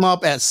picked him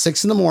up at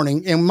 6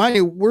 a.m. And mind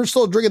you, we're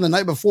still drinking the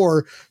night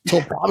before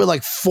till probably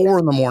like 4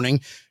 a.m.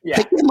 Yeah.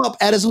 Picked him up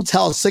at his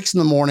hotel at 6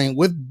 a.m.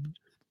 with,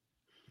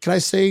 can I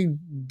say,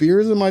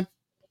 beers in my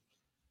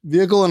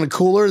vehicle in a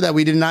cooler that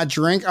we did not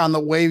drink on the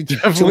way to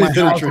my house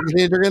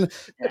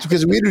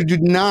because we do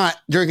not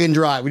drink and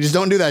drive. We just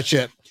don't do that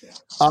shit.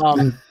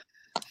 And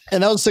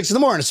that was 6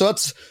 a.m. So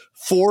that's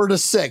 4 to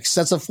 6.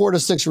 That's a 4 to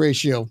 6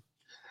 ratio.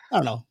 I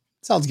don't know.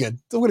 Sounds good.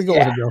 I'm going to go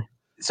with it, Joe.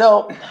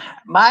 So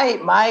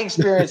my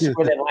experience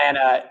with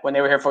Atlanta when they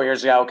were here 4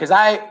 years ago, because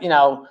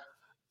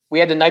we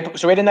had the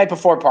night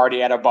before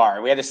party at a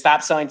bar. We had to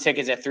stop selling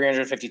tickets at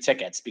 350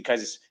 tickets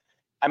because,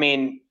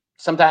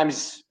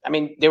 sometimes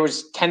there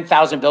was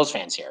 10,000 Bills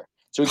fans here.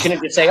 So we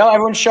couldn't just say, oh,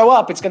 everyone show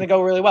up. It's going to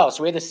go really well.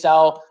 So we had to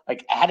sell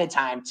like ahead of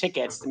time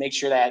tickets to make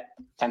sure that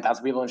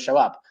 10,000 people didn't show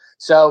up.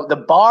 So the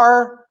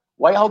bar,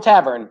 Whitehall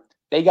Tavern,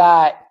 they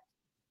got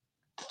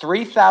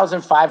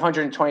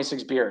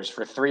 3,526 beers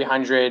for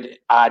 300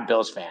 odd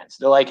Bills fans.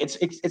 They're like, it's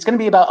going to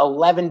be about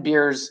 11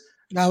 beers.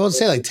 I would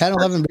say like 10,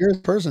 11 beers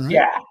per person, right?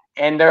 Yeah.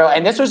 And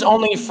this was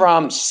only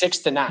from 6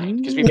 to 9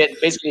 because we did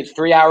basically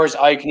 3 hours,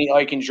 all you can eat, all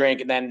you can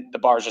drink, and then the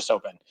bar's just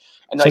open.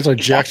 And like, is that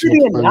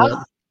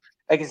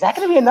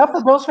going to be enough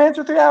for Bills fans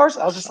for 3 hours?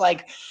 I was just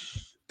like,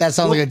 that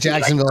sounds like a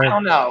Jacksonville. Like, I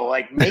don't know,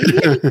 like maybe.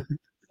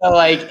 So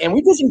and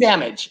we did some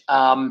damage.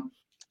 But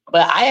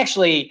I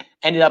actually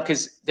ended up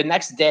because the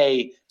next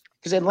day,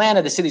 because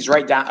Atlanta, the city's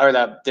right down, or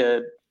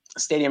the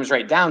stadium's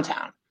right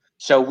downtown.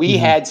 So we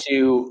had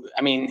to,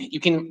 you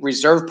can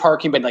reserve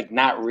parking, but like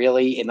not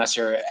really unless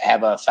you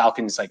have a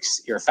Falcons, like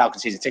you're a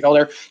Falcons season ticket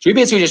holder. So we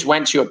basically just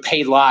went to a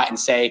paid lot and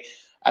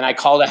I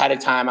called ahead of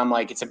time. I'm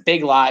like, it's a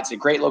big lot. It's a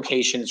great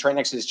location. It's right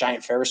next to this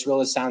giant Ferris wheel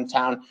that's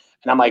downtown.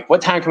 And I'm like,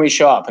 what time can we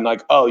show up? And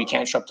like, oh, you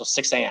can't show up till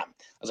 6 a.m. I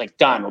was like,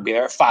 done. We'll be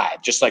there at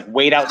 5. Just like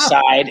wait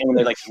outside. And when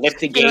they like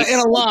lift the gate. In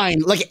a line,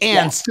 like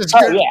ants. Yeah.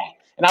 Oh, yeah.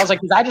 And I was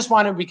like, because I just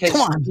wanted, because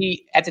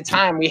at the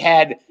time we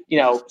had,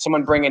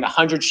 someone bring in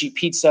 100 cheap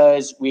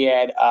pizzas. We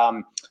had,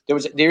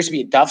 there used to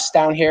be a Duff's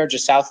down here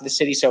just south of the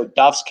city. So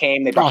Duff's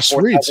came, they brought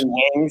 4,000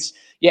 wings.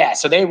 Yeah.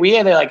 So we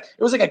had it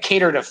was like a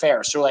catered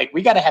affair. So like,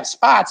 we got to have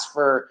spots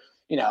for,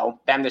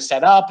 them to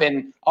set up.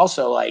 And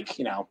also I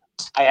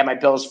had my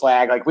Bills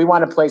flag. Like we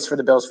want a place for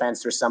the Bills fans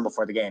to assemble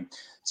for the game.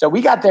 So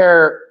we got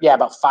there,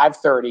 about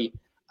 5:30.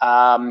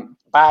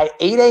 By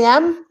 8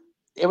 a.m.,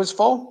 it was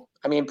full.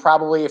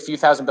 Probably a few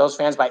thousand Bills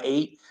fans by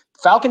 8.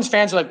 Falcons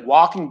fans are like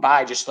walking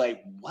by, just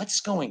like, what's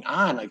going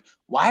on? Like,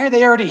 why are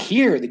they already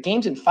here? The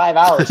game's in 5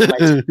 hours. Like,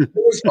 it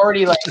was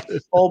already like a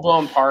full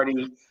blown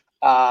party.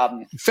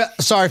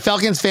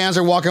 Falcons fans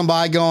are walking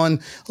by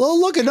going, oh,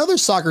 look, another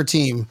soccer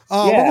team.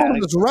 Oh, yeah.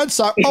 It's Red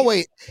Sox. Oh,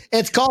 wait,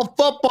 it's called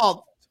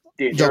football.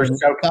 Dude, that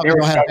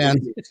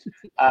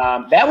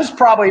was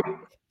probably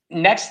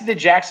next to the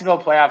Jacksonville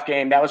playoff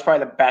game. That was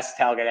probably the best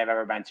tailgate I've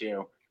ever been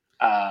to.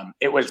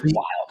 It was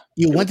wild.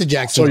 You went to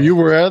Jacksonville. So you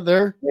were out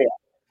there? Yeah.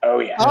 Oh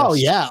yeah. Oh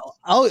yeah.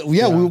 Oh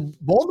yeah. We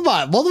both of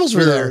us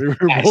were there. We were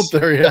both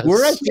there. Yes.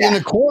 We're actually in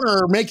the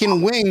corner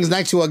making wings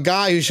next to a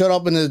guy who showed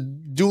up in a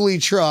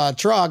dually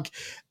truck,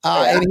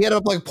 and he had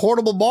up like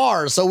portable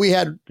bars. So we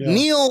had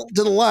Neil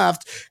to the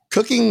left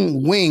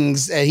cooking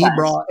wings, and he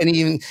brought,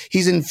 and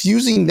he's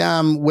infusing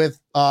them with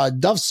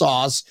Duff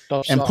sauce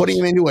and putting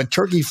them into a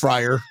turkey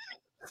fryer.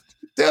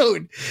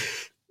 Dude,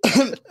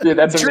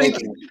 that's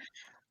amazing.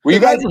 Were you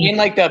guys in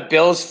like the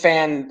Bills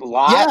fan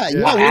lot? Yeah.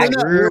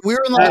 We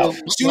were in the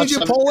as soon as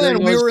you pull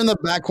in, we were in the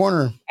back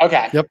corner.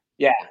 Okay. Yep.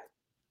 Yeah.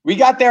 We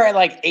got there at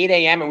like 8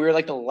 a.m. and we were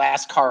like the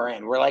last car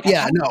in. We're like,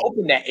 Yeah, no.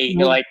 opened at 8.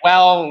 You're like,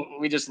 well,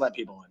 we just let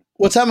people in.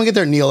 What time we get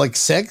there, Neil? Like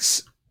 6?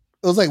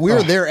 It was like we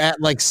were there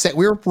at like 6.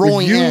 We were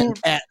rolling in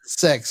at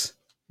 6.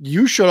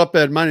 You showed up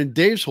at mine and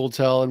Dave's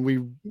hotel, and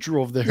we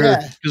drove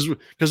there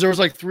because there was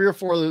like 3 or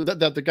 4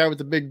 that the guy with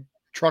the big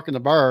truck in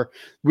the bar.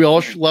 We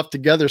all left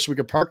together so we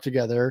could park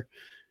together,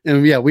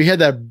 and we had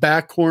that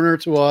back corner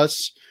to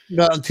us.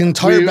 The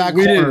entire back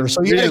corner.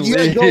 So you had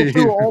to go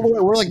through all the way.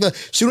 We're like the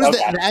as soon as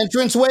the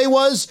entrance way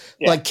was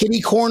like kitty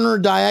corner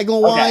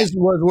diagonal wise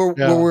was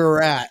where we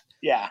were at.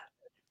 Yeah.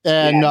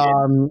 And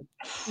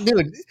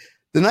dude,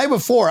 the night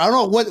before, I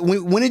don't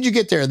know when did you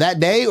get there? That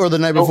day or the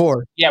night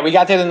before? Yeah, we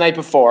got there the night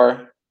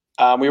before.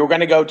 We were going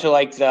to go to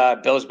like the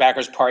Bills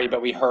backers party,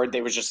 but we heard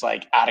they was just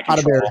like out of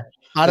control.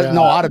 Out of beer.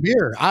 Not out of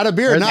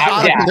beer. They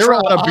were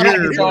out of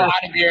beer. Out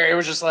of beer. It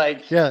was just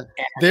like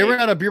they ran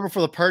out of beer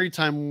before the party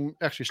time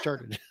actually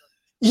started.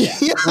 Yeah,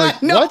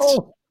 like, no.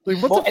 What? Like,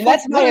 what and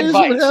that's my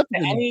advice.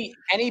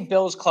 Any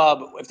Bills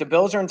club, if the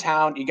Bills are in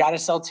town, you got to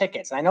sell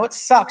tickets. And I know it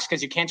sucks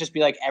because you can't just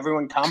be like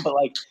everyone come, but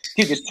like,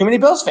 dude, there's too many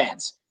Bills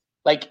fans.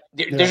 Like,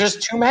 there's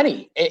just too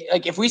many.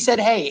 Like, if we said,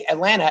 hey,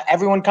 Atlanta,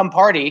 everyone come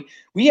party,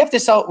 we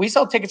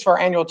sell tickets for our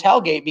annual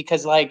tailgate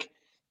because like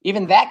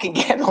even that can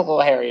get a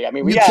little hairy. I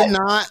mean, we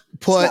cannot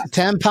put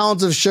 10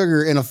 pounds of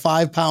sugar in a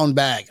 5-pound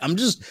bag. I'm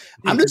just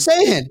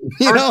saying,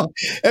 you know.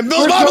 And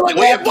Bills Mafia like,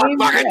 we get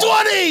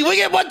 120. We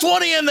get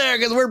 120 in there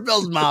because we're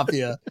Bills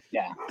Mafia.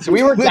 Yeah. So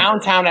we were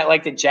downtown at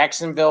like the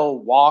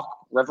Jacksonville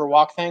River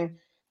Walk thing,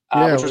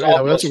 which was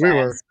all that's what we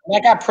were. And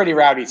that got pretty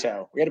rowdy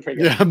too. We had a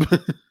pretty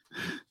good.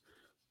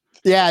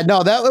 Yeah, no,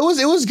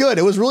 it was good.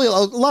 It was really a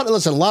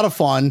lot of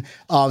fun.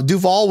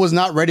 Duval was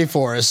not ready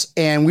for us,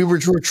 and we were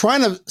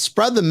trying to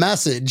spread the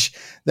message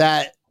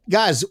that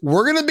guys,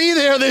 we're gonna be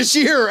there this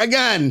year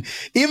again,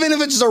 even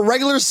if it's just a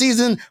regular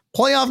season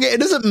playoff game. It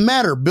doesn't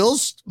matter.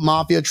 Bills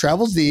Mafia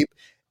travels deep,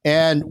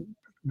 and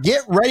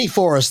get ready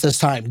for us this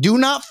time. Do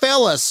not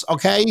fail us,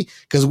 okay?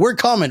 Because we're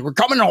coming. We're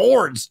coming in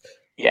hordes.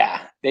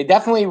 Yeah, they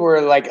definitely were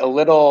like a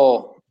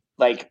little.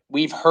 Like,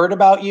 we've heard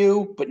about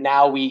you, but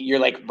now you're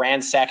like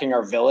ransacking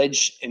our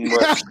village and we're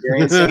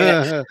experiencing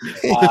it.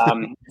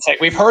 It's like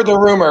we've heard the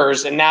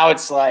rumors, and now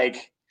it's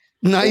like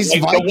nice.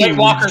 Like the White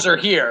Walkers are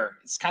here.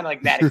 It's kind of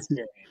like that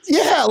experience.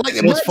 Yeah, like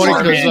it's funny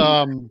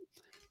because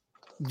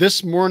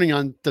this morning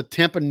on the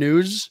Tampa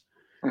News,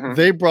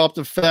 they brought up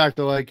the fact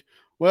that like,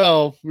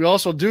 well, we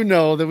also do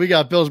know that we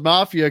got Bills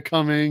Mafia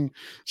coming,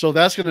 so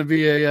that's going to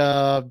be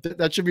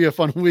that should be a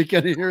fun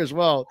weekend here as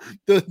well.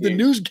 The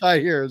news guy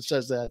here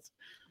says that.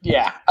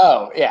 Yeah.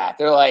 Oh, yeah.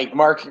 They're like,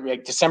 Mark,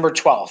 like December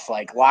 12th,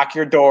 like lock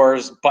your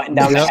doors, button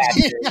down the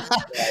hatches.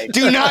 Like,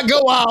 do not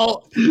go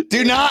out.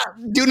 Do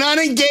not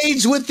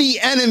engage with the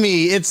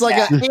enemy. It's like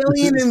an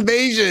alien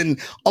invasion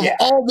of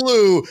all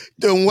blue.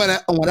 Doing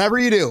whatever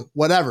you do,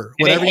 whatever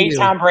they hate you do.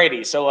 Tom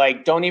Brady. So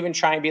like, don't even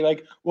try and be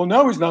like, well,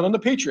 no, he's not on the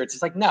Patriots.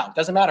 It's like, no, it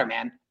doesn't matter,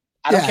 man.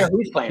 I don't care who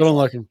he's playing. I don't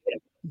like him.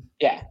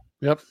 Yeah.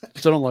 Yep.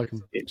 Still don't like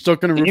him. Still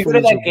going to root for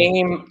him. That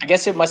game, I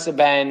guess it must have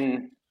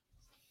been.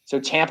 So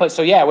Tampa,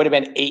 it would have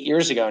been 8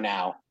 years ago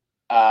now.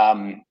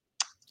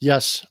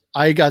 Yes,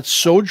 I got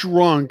so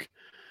drunk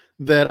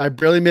that I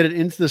barely made it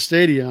into the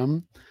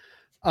stadium.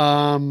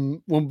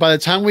 When by the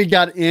time we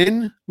got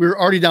in, we were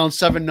already down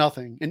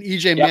 7-0, and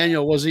EJ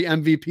Manuel was the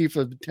MVP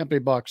for the Tampa Bay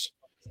Bucks.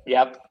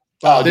 Yep.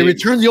 They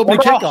returned the opening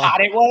kickoff. How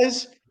hot it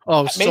was?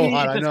 Oh, so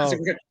hot! I know.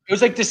 It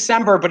was like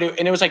December, but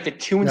it was like the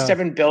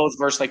 2-7 Bills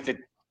versus like the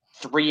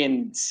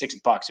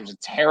 3-6 Bucks. It was a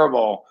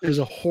terrible. It was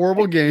a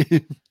horrible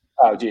game.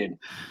 Oh, dude.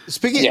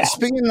 Speaking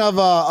of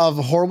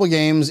horrible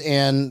games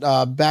and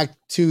back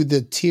to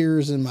the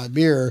tears in my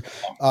beer,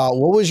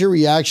 what was your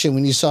reaction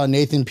when you saw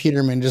Nathan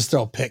Peterman just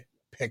throw pick?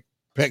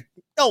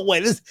 No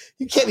way,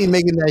 you can't be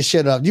making that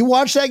shit up. Do you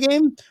watch that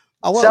game?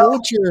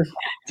 What's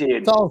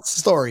your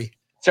story?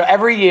 So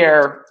every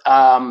year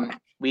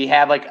we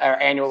have like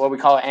our annual, what we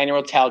call an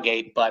annual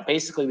tailgate, but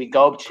basically we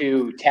go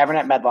to Tavern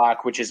at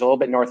Medlock, which is a little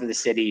bit north of the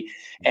city,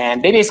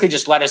 and they basically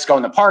just let us go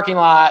in the parking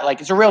lot.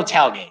 Like, it's a real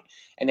tailgate.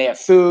 And they have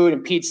food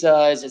and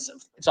pizzas.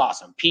 It's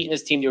awesome. Pete and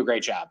his team do a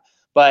great job.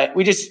 But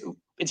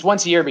it's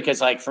once a year because,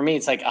 like, for me,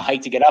 it's like a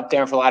hike to get up there.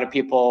 And for a lot of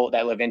people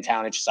that live in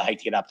town, it's just a hike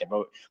to get up there.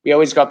 But we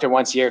always go up there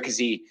once a year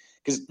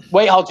because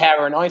Whitehall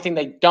Tavern, the only thing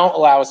they don't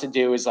allow us to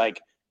do is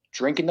like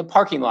drink in the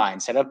parking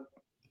lot, set up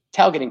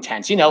tailgating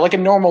tents, like a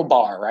normal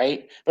bar,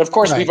 right? But of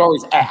course, we've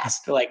always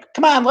asked, like,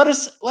 come on, let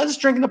us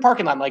drink in the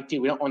parking lot. I'm like,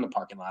 dude, we don't own the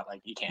parking lot.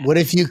 Like, you can't. What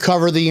if you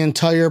cover the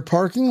entire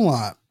parking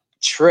lot?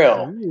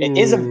 True. Ooh. It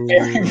is a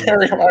very,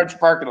 very large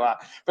parking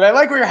lot, but I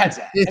like where your head's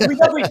at. And we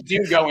definitely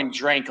do go and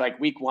drink like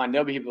week one.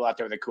 There'll be people out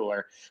there with a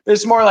cooler, but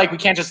it's more like we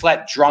can't just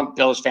let drunk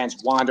Bills fans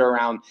wander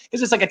around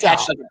because it's like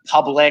attached to like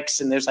Publix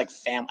and there's like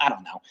I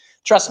don't know.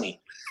 Trust me,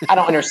 I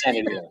don't understand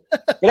it either.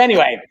 But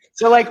anyway,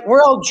 so like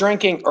we're all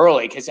drinking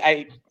early because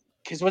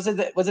was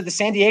it the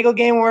San Diego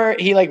game where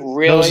he like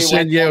really that was the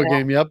San Diego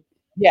game? Yep.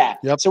 Yeah.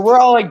 Yep. So we're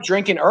all like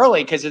drinking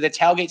early because the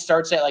tailgate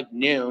starts at like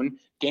noon.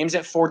 Game's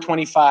at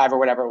 4:25 or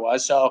whatever it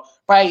was. So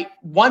by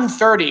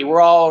 1:30,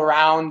 we're all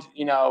around,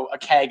 a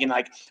keg and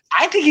like,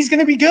 I think he's going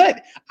to be good.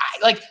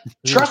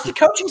 Trust the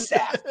coaching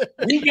staff.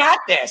 We got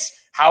this.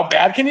 How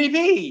bad can he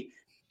be?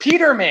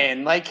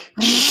 Peterman, let's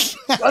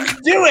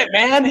do it,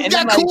 man. He's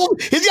got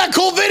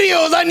cool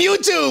videos on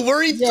YouTube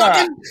where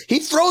he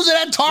throws it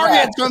at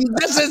targets from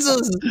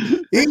distances.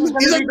 He's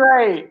like,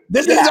 great.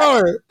 This is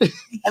our.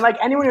 And like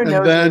anyone who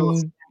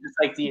knows me, just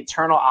like the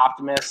eternal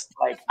optimist.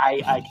 Like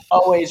I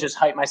always just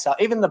hype myself.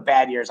 Even the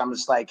bad years, I'm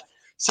just like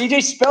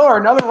CJ Spiller,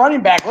 another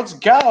running back. Let's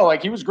go.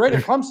 Like he was great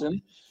at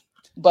Clemson.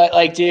 But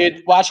like,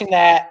 dude, watching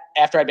that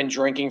after I'd been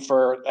drinking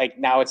for like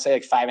now I'd say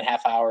like 5.5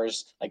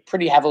 hours, like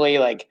pretty heavily,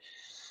 like.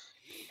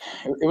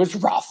 It was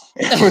rough.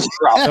 It was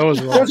rough. That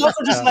was rough. It was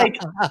also just like,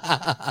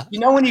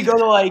 when you go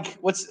to like,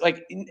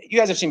 you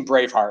guys have seen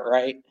Braveheart,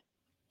 right?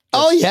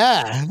 Oh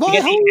yeah. Well,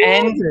 at the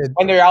end,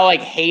 when they're all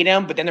like hate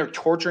him, but then they're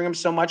torturing him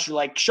so much, you're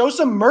like, show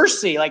some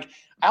mercy. Like,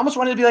 I almost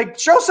wanted to be like,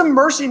 show some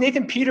mercy,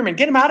 Nathan Peterman.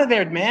 Get him out of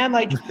there, man.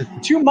 Like,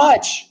 too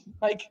much.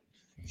 Like,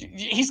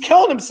 he's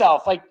killing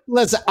himself. Like,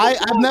 listen, I've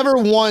never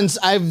once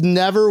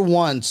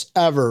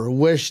ever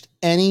wished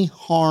any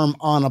harm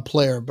on a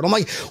player, but I'm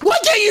like, why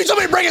can't you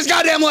somebody break his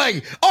goddamn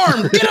leg,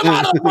 arm, get him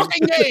out of the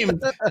fucking game?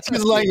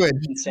 Excuse the language.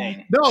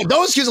 Insane. No,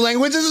 don't excuse the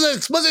language. This is an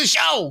explicit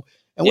show,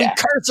 and we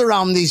curse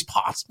around these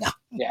pots.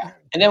 Yeah,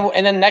 and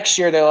then next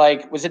year they're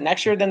like, was it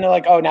next year? Then they're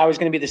like, oh, now he's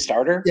going to be the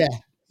starter. Yeah.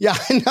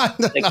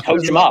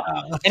 Coach him up,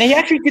 and he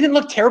actually didn't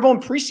look terrible in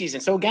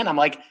preseason. So again, I'm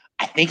like,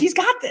 I think he's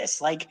got this.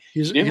 Like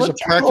he's a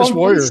practice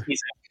warrior.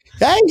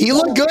 Hey, he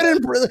looked good in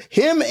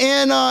him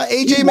and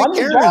AJ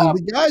McCarron.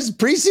 The guys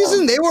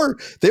preseason, they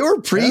were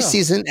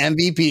preseason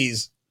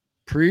MVPs.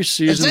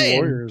 Preseason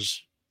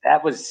warriors.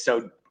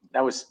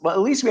 Well, at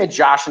least we had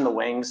Josh in the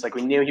wings. Like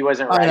we knew he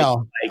wasn't ready.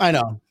 I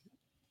know.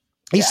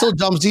 He still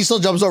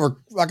jumps over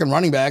fucking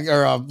running back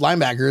or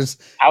linebackers.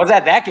 I was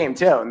at that game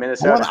too in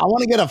Minnesota. I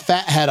want to get a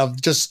fat head of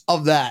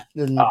that.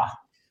 And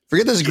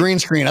forget this green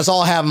screen. That's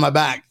all I have in my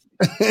back.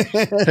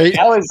 Hey,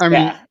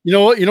 you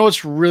know what? You know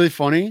what's really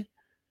funny?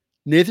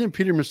 Nathan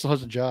Peterman still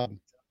has a job.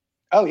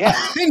 Oh yeah,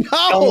 I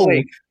know.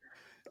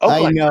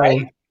 Oakland, I know.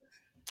 Right?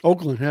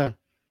 Oakland, yeah.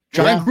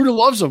 John Gruden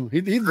loves him.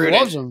 He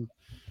loves him.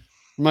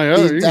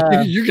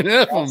 You can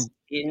have him.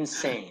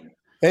 Insane.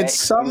 It's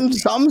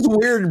something's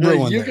weird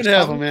brewing. You can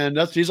have him, man.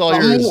 He's all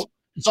yours.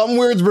 Something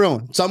weird's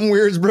brewing. Something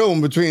weird's brewing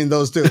between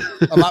those two.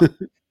 I'm not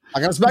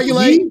gonna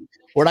speculate.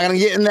 We're not gonna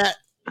get in that.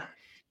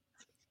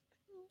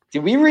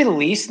 Did we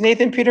release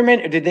Nathan Peterman,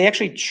 or did they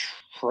actually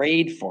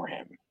trade for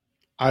him?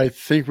 I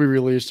think we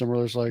released him.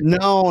 Where it's like,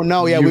 no,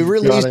 yeah, we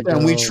released him.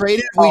 Go. We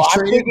traded. I'm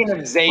thinking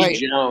of Zay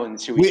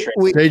Jones, who we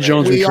traded. Zay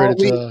Jones, we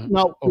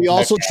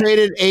also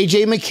traded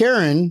AJ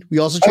McCarron. We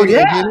also traded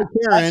AJ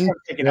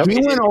McCarron.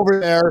 We went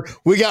over there.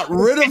 We got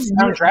rid of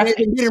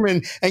Nathan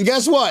Peterman, and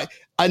guess what?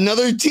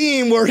 Another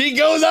team where he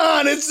goes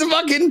on. It's the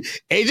fucking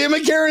AJ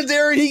McCarron's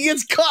there, and he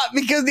gets caught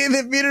because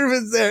Nathan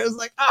Peterman's there. It's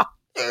like,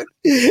 dude.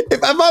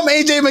 If I'm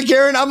AJ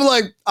McCarron, I'm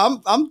like,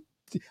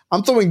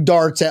 I'm throwing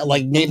darts at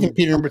like Nathan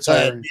Peterman's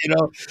head,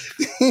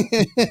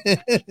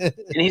 And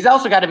he's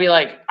also got to be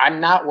like,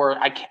 I'm not worse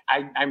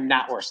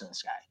than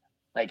this guy.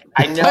 Like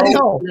I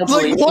know.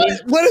 Like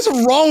what is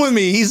wrong with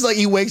me? He's like,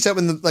 he wakes up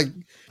in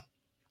the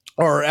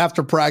or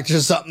after practice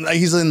or something.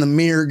 He's in the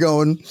mirror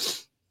going,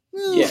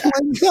 oh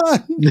my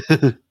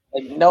God.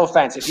 Like no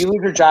offense, if you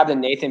leave your job to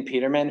Nathan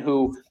Peterman,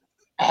 who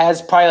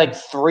has probably like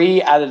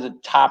 3 out of the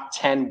top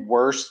 10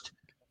 worst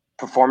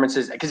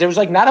performances, because it was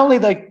like not only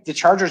like the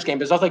Chargers game,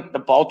 but it was also like the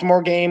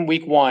Baltimore game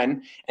week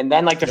 1, and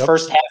then like the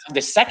first half of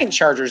the second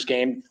Chargers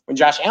game when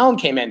Josh Allen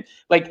came in.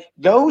 Like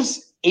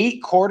those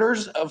 10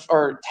 quarters of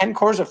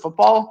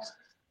football.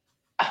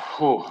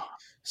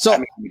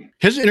 So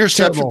his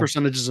interception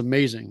percentage is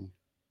amazing.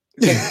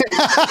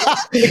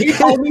 If you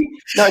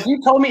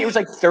told me it was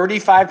like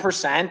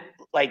 35%,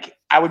 like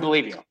I would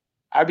believe you.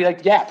 I'd be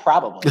like, yeah,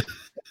 probably,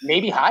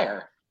 maybe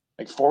higher,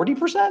 like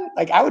 40%.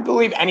 Like I would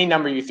believe any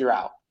number you threw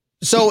out.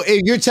 So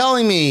if you're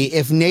telling me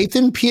if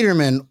Nathan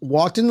Peterman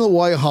walked into the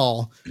White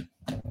Hall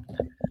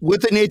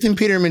with the Nathan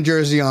Peterman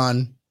jersey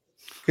on,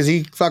 because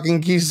he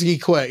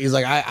quit. He's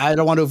like, I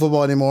don't want to do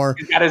football anymore.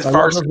 He's got his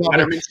varsity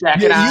Letterman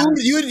jacket on.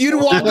 You'd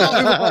walk out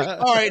and be like,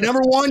 all right,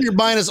 number 1, you're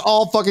buying us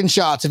all fucking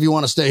shots if you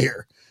want to stay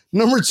here.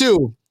 Number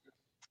 2,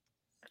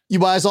 you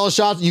buy us all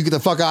shots, you get the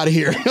fuck out of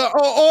here.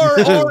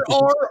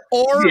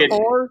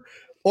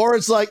 or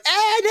it's like,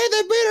 hey,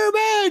 Nathan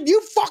Peterman,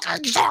 you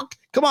fucking suck.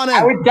 Come on in.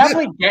 I would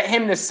definitely get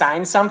him to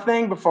sign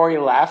something before he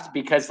left,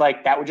 because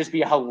like that would just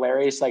be a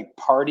hilarious like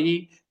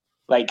party.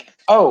 Like,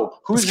 oh,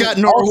 who's Scott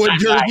Norwood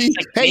jersey?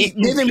 Like, hey,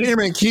 Nathan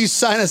Peterman, can you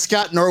sign a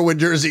Scott Norwood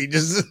jersey?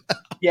 Just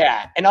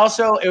yeah, and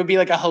also it would be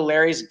like a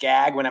hilarious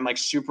gag when I'm like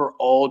super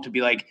old to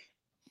be like,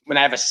 when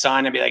I have a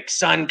son, I'd be like,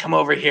 son, come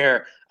over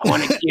here. I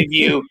want to give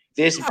you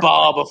this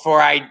ball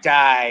before I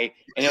die,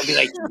 and it'll be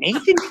like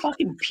Nathan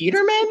fucking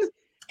Peterman,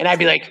 and I'd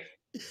be like,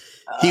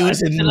 He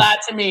was a lot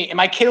to me, and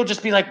my kid will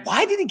just be like,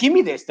 "Why did he give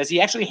me this? Does he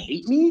actually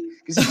hate me?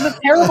 Because this is a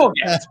terrible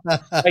gift."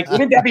 Like,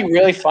 wouldn't that be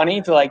really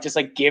funny to like just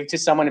like give to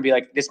someone and be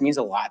like, "This means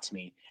a lot to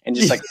me," and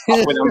just like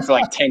fuck with them for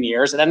like 10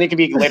 years, and then they can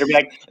be later be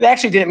like, "It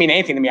actually didn't mean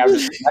anything to me. I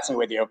was just messing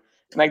with you."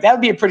 And like that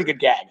would be a pretty good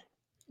gag.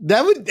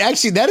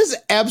 That is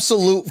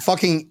absolute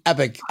fucking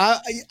epic.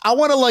 I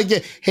want to like,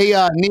 hey,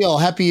 Neil,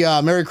 happy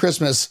Merry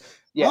Christmas.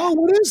 Yeah. Oh,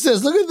 what is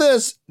this? Look at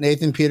this.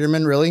 Nathan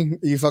Peterman, really?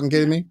 Are you fucking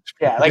kidding me?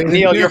 Yeah, like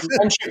Neil, your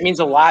friendship means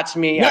a lot to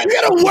me. You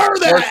gotta wear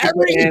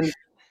that.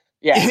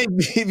 Yeah.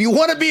 If you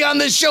want to be on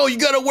this show, you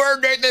gotta wear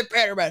Nathan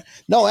Peterman.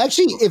 No,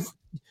 actually, if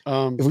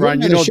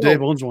Brian, you know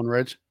Dave owns one,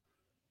 right?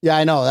 Yeah,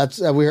 I know.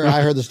 That's I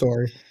heard the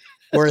story.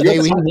 Where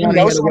you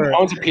know someone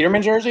owns a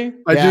Peterman jersey?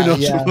 I do know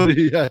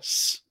somebody,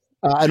 yes.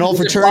 An old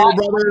fraternity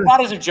brother.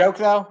 Thought as a joke,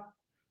 though.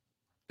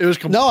 It was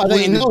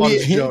completely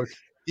a joke.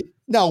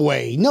 No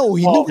way. No,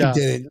 he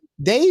didn't.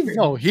 Dave?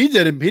 No, he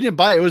didn't. He didn't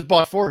buy it. It was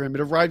bought for him. It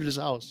arrived at his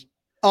house.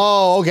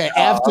 Oh, okay.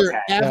 After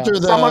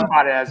someone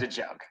bought it as a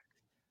joke.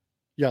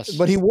 Yes,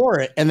 but he wore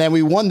it, and then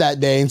we won that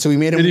day, and so we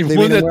made him.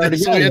 Wear it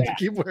so we had to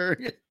keep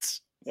wearing it.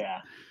 Yeah.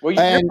 Well,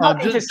 and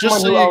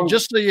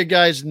just so you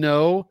guys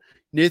know,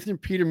 Nathan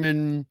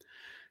Peterman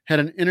had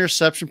an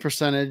interception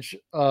percentage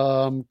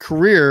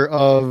career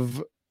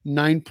of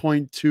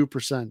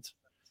 9.2%.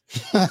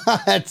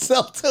 That's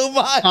still too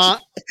much on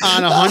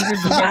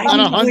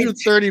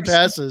 130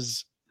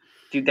 passes.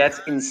 Dude, that's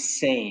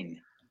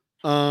insane.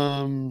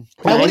 I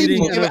wouldn't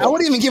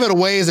even give it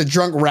away as a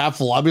drunk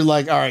raffle. I'd be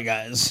like, all right,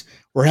 guys,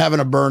 we're having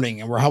a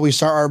burning, and how we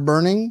start our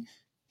burning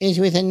is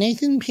with a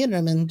Nathan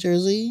Peterman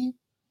jersey.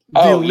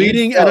 The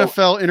leading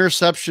NFL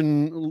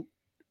interception,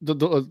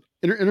 the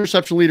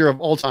interception leader of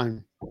all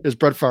time is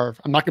Brett Favre.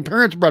 I'm not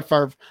comparing it to Brett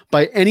Favre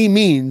by any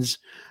means.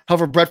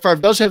 However, Brett Favre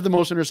does have the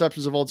most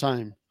interceptions of all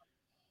time.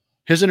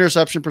 His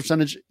interception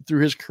percentage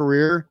through his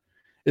career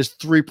is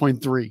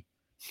 3.3.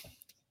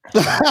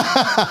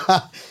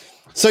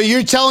 So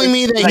you're telling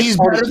me that he's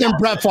better than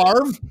Brett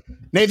Favre?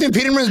 Nathan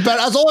Peterman is better.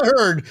 That's all I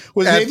heard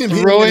was Nathan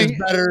Peterman is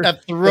better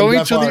at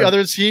throwing to the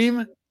other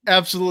team.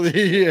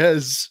 Absolutely, he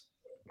is.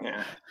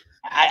 Yeah.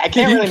 I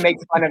can't really make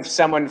fun of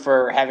someone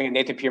for having a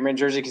Nathan Peterman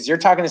jersey because you're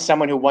talking to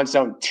someone who once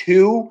owned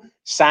 2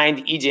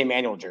 signed EJ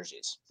Manuel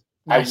jerseys.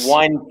 Nice. I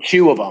won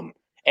 2 of them,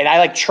 and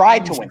I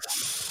tried to win them.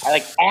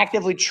 I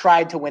actively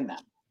tried to win them.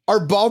 Are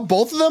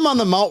both of them on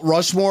the Mount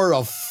Rushmore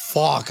of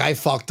I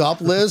fucked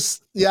up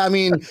list? Yeah, I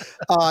mean,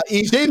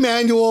 EJ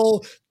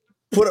Manuel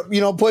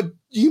you can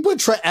put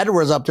Trent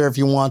Edwards up there if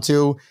you want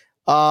to.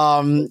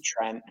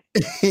 Trent.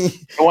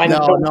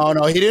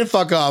 No, he didn't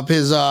fuck up.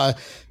 His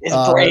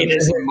brain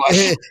is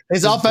mush.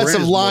 His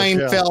offensive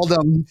line failed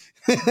him.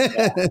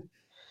 Yeah.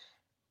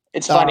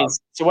 It's funny.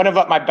 So one of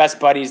my best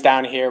buddies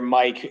down here,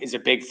 Mike, is a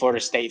big Florida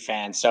State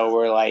fan. So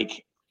we're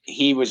like,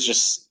 he was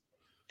just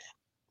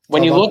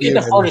when you look at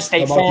the Florida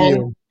State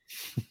fan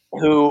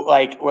who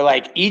we're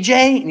like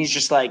EJ, and he's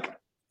just like,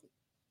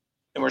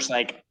 and we're just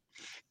like,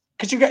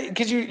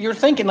 because you're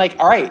thinking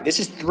all right, this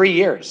is 3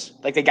 years.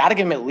 They got to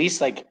give him at least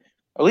 2.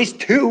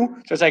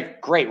 So it's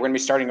great. We're gonna be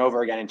starting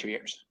over again in 2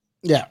 years.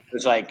 Yeah.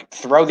 It's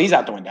throw these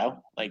out the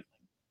window.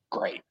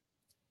 Great.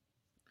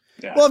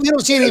 Yeah. Well, if you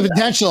don't see any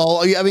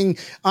potential, I mean,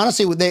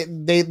 honestly,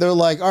 they're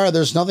like, all right,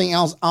 there's nothing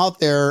else out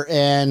there,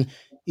 and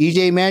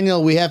EJ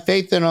Manuel, we have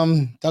faith in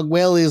him. Doug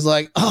Whaley is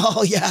like,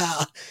 oh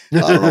yeah, I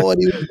don't know what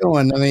he was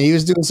doing. I mean, he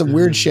was doing some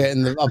weird shit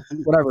and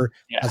whatever.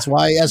 Yeah. That's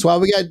why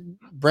we got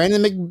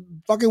Brandon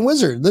McFucking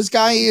Wizard. This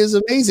guy is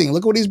amazing.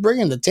 Look what he's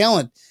bringing, the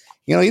talent.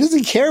 He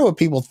doesn't care what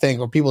people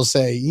think or people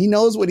say. He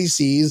knows what he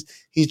sees.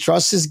 He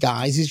trusts his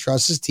guys. He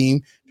trusts his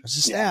team. Trusts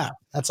his staff.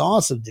 That's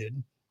awesome,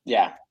 dude.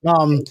 Yeah.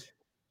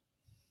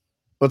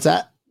 What's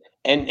that?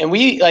 And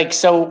we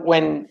so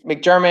when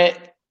McDermott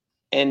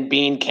and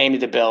Bean came to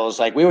the Bills,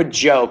 we would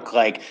joke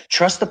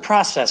trust the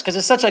process because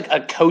it's such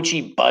a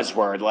coachy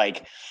buzzword.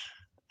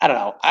 I don't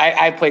know.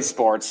 I played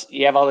sports.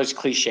 You have all those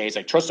cliches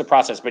trust the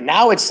process, but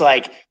now it's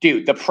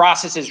dude, the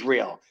process is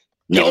real.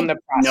 Give them the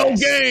process.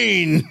 No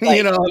gain.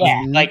 Yeah.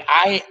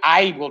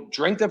 I will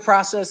drink the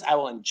process. I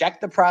will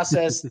inject the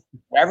process.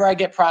 Wherever I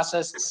get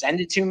processed,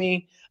 send it to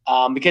me.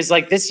 Because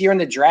this year in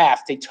the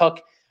draft,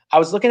 I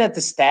was looking at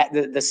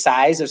the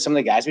size of some of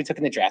the guys we took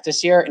in the draft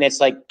this year, and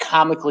it's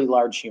comically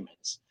large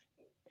humans.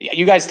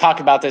 You guys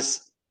talk about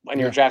this in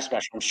your draft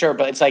special, I'm sure,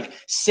 but it's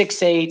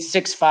 6'8",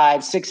 6'5",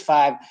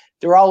 6'5".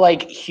 They're all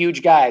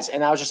huge guys.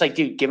 And I was just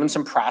dude, give them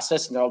some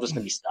process and they're all just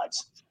going to be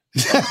studs.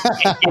 Give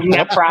them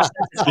that process.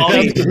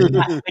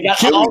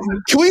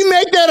 Can we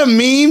make that a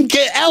meme?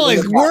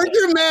 Alex, work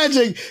your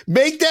magic.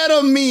 Make that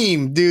a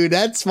meme, dude.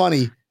 That's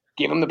funny.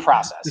 Give them the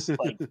process.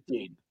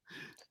 Dude.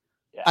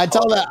 Yeah, I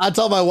told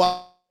my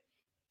wife.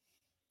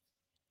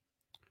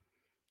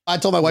 I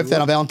told my wife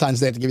that on Valentine's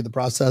Day I have to give you the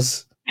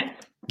process.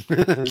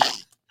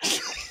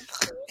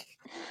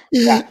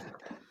 Yeah.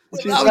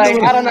 She's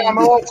like, I don't know, I'm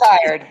a little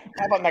tired.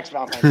 How about next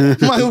Valentine's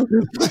Day?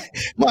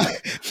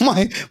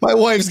 my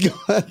wife's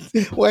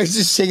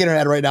just shaking her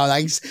head right now.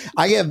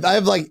 I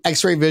have like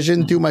X-ray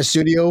vision through my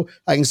studio.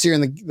 I can see her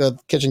in the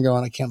kitchen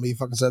going, I can't believe you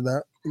fucking said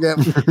that. Yeah.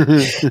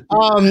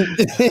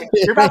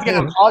 You're about to get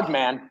unplugged,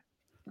 man.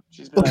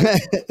 She's been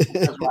like,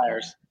 those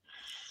wires.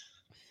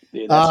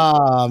 Dude,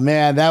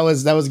 man, that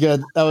was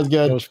good. That was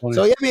good. That was funny.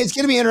 So yeah, I mean, it's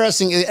going to be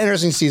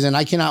interesting season.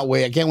 I cannot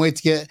wait. I can't wait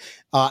to get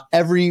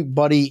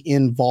everybody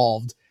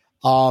involved.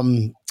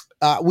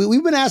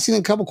 We've been asking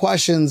a couple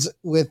questions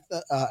with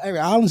I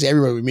don't say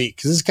everybody we meet,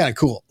 because this is kind of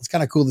cool. It's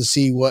kind of cool to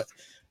see what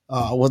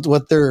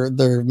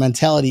their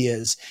mentality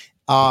is.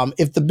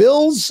 If the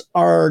Bills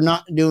are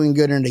not doing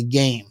good in a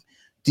game,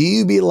 do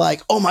you be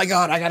like, oh my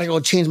God, I got to go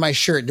change my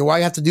shirt? Do I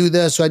have to do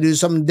this? Do I do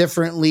something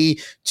differently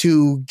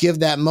to give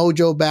that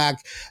mojo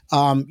back?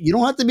 You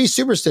don't have to be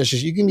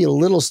superstitious. You can be a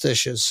little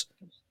stitious.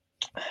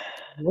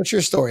 What's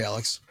your story,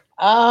 Alex?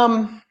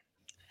 I'm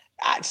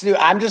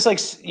just like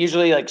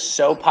usually like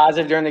so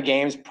positive during the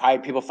games. Probably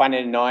people find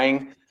it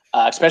annoying,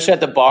 especially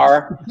at the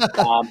bar.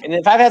 And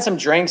if I've had some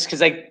drinks,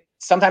 because like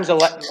sometimes they'll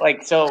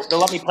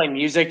let me play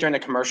music during the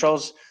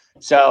commercials.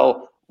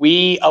 So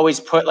we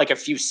always put like a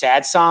few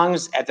sad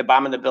songs at the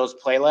bottom of the Bills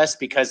playlist,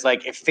 because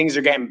like if things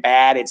are getting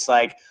bad, it's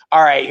like,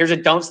 all right, here's a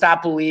Don't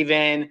Stop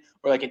Believin',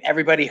 or like an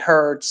Everybody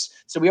Hurts.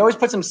 So we always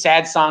put some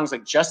sad songs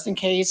like just in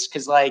case,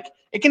 because like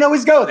it can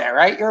always go there,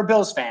 right? You're a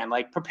Bills fan,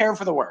 like prepare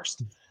for the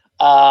worst.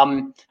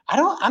 I'm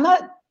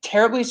not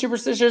terribly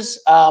superstitious.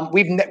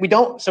 We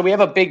don't. So we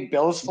have a big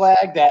Bills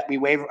flag that I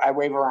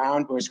wave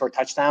around when we score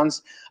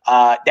touchdowns.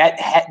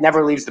 That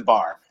never leaves the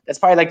bar. That's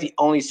probably like the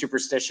only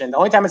superstition. The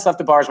only time it's left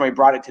the bar is when we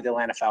brought it to the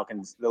Atlanta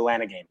Falcons, the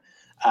Atlanta game.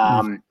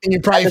 And you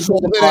probably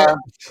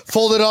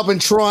fold it up in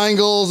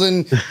triangles,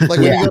 and like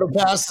when you go to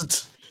pass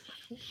it.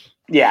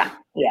 Yeah.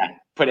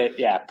 Put it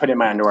in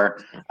my underwear.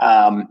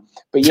 But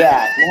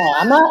yeah,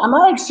 no, I'm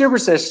not like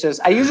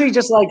superstitious. I usually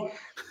just like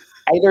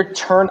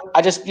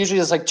I just usually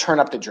just like turn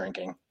up the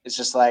drinking. It's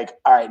just like,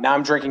 all right, now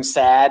I'm drinking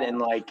sad, and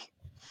like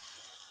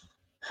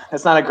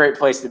that's not a great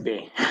place to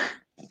be.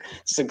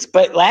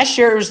 But last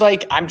year it was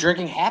like I'm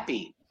drinking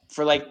happy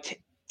for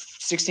like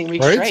 16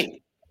 weeks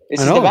straight. This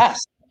is the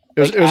best.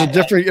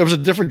 It was a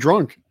different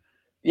drunk.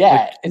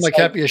 Yeah, I'm like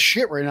happy as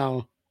shit right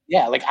now.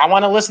 Yeah, like I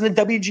want to listen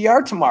to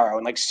WGR tomorrow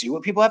and like see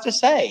what people have to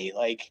say.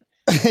 Like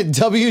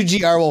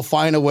WGR will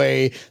find a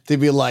way to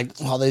be like,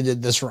 well, they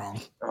did this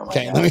wrong.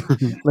 Okay,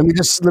 let me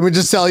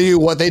just tell you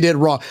what they did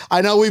wrong.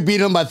 I know we beat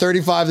them by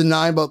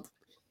 35-9, but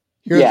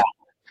here's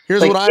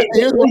like,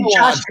 what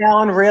Josh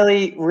Allen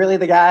really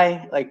the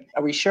guy? Like,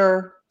 are we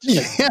sure?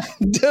 Yeah,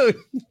 dude.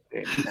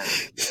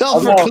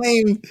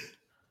 Self-proclaimed.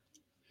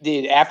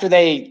 Dude, after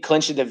they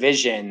clinched the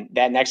division,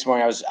 that next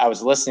morning I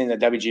was listening to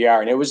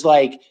WGR, and it was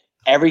like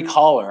every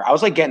caller, I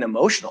was like getting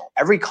emotional.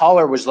 Every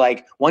caller was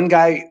like, one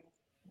guy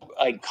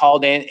like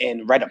called in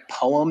and read a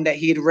poem that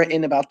he had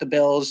written about the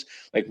Bills.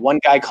 Like one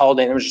guy called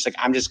in and was just like,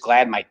 I'm just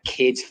glad my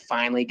kids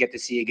finally get to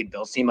see a good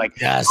Bills team. Like,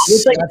 yes,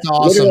 like, that's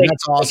awesome.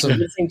 That's awesome.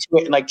 Listening to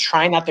it and like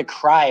trying not to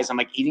cry as I'm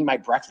like eating my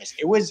breakfast.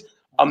 It was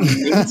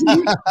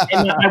amazing.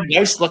 And my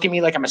wife's looking at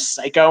me like I'm a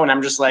psycho, and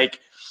I'm just like,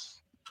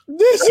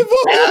 this is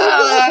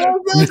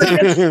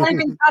it's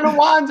Frank and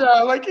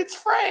Tonawanda. Like, it's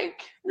Frank.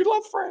 We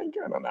love Frank.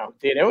 I don't know.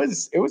 Dude, it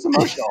was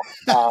emotional.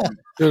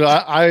 Dude,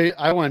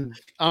 I went,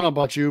 I don't know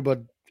about you,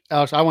 but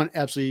Alex, I went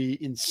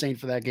absolutely insane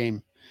for that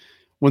game.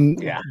 When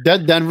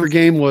that Denver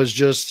game was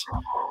just,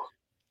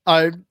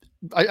 I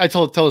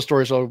tell the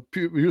story. So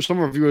some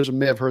of our viewers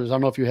may have heard this. I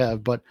don't know if you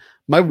have, but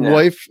my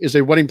wife is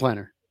a wedding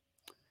planner.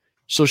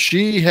 So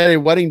she had a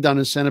wedding done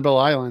in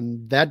Sanibel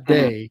Island that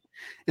day.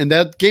 And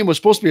that game was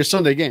supposed to be a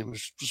Sunday game. It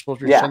was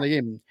supposed to be a Sunday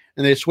game.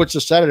 And they switched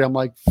to Saturday. I'm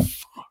like, fuck.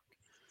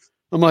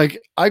 I'm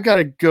like, I got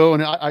to go.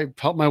 And I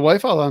help my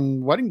wife out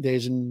on wedding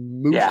days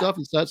and move stuff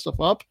and set stuff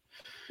up.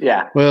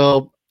 Yeah.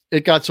 Well,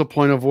 it got to a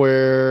point of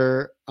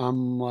where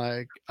I'm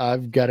like,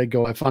 I've got to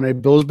go. I found a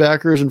Bills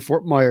backers in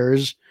Fort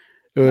Myers.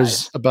 It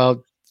was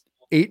about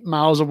 8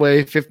 miles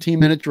away,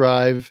 15-minute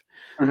drive.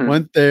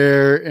 Went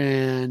there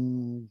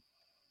and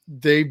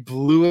they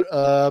blew it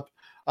up.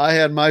 I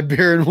had my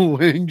beer and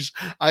wings.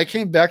 I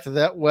came back to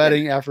that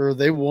wedding after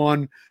they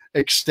won,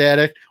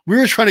 ecstatic. I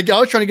was trying to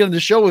get on the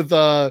show with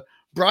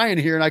Brian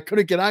here, and I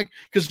couldn't get on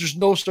because there's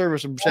no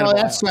service in Sanibel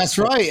Island. That's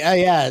right.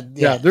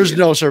 Yeah. There's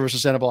no service in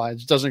Sanibel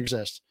Island. It doesn't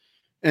exist.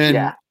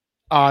 And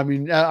I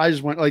mean, I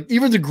just went like,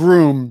 even the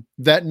groom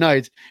that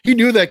night, he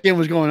knew that game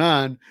was going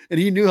on, and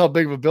he knew how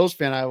big of a Bills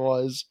fan I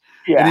was.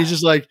 Yeah. And he's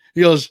just like,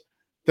 he goes,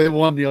 they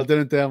won,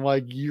 didn't they? I'm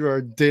like, you are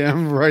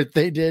damn right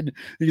they did.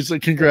 He's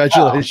like,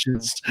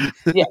 congratulations.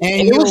 Yeah,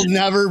 and you'll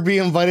never be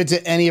invited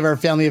to any of our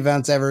family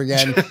events ever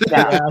again.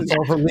 I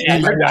hope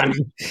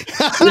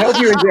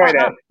you enjoyed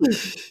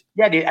it.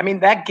 Yeah, dude. I mean,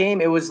 that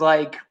game, it was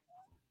like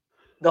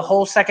the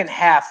whole second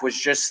half was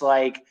just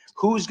like,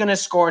 who's going to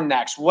score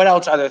next? What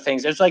else? Other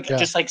things. It was like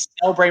just like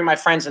celebrating my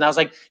friends. And I was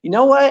like, you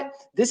know what?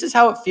 This is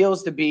how it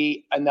feels to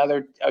be a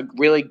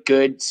really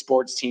good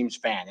sports teams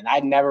fan. And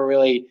I'd never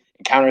really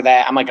encountered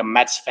that. I'm like a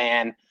Mets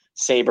fan,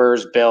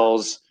 Sabres,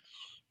 Bills.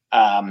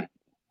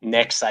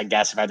 Knicks, I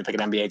guess, if I had to pick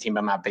an NBA team, but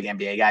I'm not a big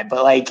NBA guy.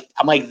 But like,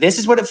 I'm like, this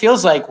is what it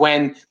feels like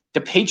when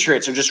the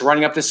Patriots are just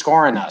running up the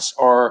score on us,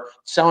 or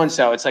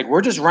so-and-so. It's like,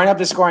 we're just running up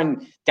the score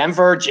in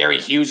Denver.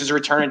 Jerry Hughes is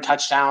returning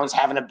touchdowns,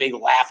 having a big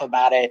laugh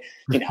about it.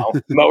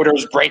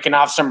 Motors breaking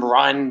off some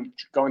run,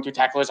 going through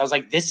tacklers. I was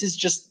like, this is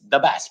just the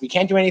best. We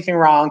can't do anything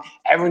wrong.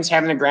 Everyone's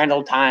having a grand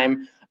old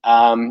time.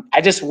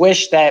 I just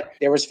wish that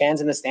there was fans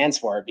in the stands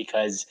for it,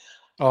 because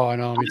Oh, I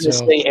know. Me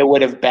honestly, too. it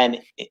would have been,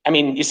 I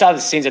mean, you saw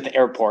the scenes at the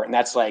airport, and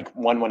that's like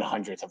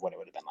 1/100th of what it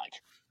would have been like.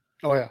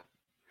 Oh, yeah.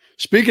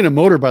 Speaking of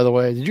Motor, by the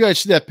way, did you guys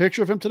see that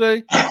picture of him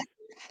today?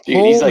 Dude,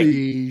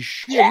 Holy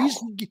shit.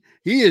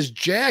 He is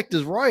jacked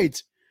as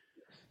right.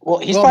 Well,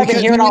 he's probably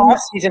been hearing all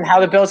offseason how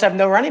the Bills have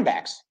no running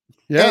backs.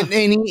 Yeah. And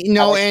he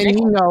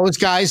knows,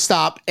 guys,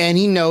 stop. And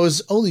he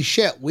knows, holy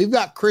shit, we've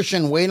got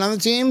Christian Wade on the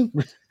team.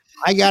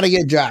 I got to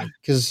get jacked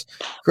because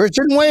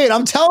Christian Wade,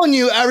 I'm telling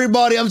you,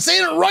 everybody, I'm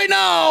saying it right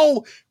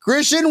now.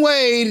 Christian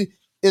Wade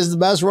is the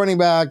best running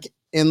back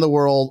in the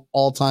world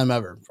all time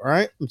ever. All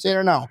right. I'm saying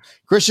it now.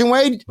 Christian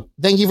Wade,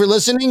 thank you for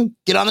listening.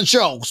 Get on the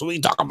show so we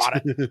can talk about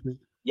it.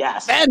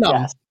 Yes.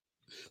 Yes.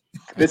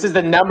 This is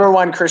the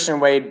 #1 Christian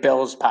Wade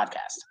Bills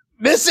podcast.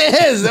 This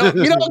is,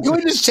 can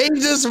we just change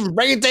this from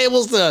Breaking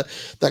Tables to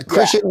the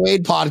Christian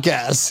Wade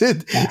podcast?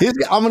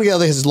 I'm going to get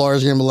his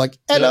lawyers going to be like,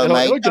 hello,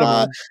 mate.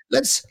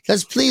 Let's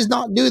please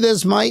not do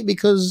this, mate,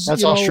 because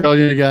that's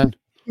Australian again.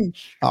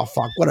 Oh,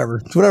 fuck.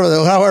 Whatever,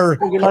 however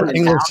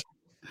English.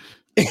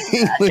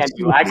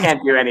 I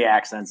can't do any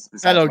accents.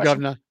 Hello,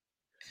 Governor.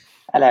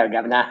 Hello,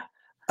 Governor.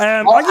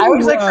 I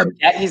always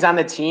forget he's on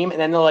the team,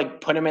 and then they'll like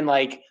put him in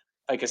like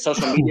a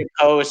social media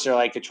post or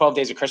like the 12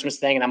 Days of Christmas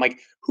thing, and I'm like,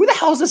 who the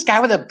hell is this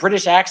guy with a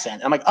British accent?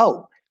 And I'm like,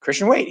 oh,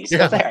 Christian Wade, he's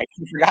still there. I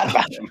forgot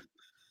about him.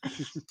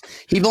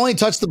 He's only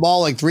touched the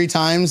ball like 3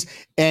 times,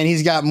 and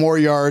he's got more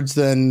yards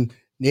than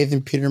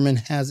Nathan Peterman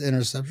has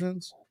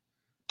interceptions,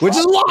 which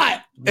is a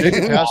lot.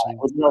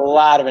 It's a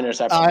lot of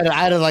interceptions. I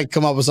had to like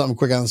come up with something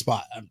quick on the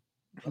spot. I'm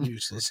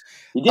useless.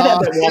 He did have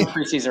that one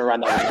preseason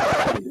run though.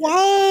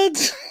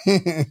 What?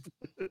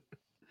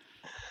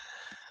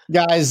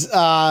 Guys,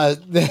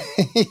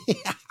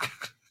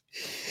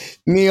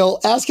 Neil,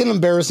 ask an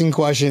embarrassing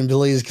question,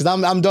 please, because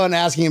I'm done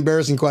asking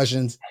embarrassing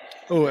questions.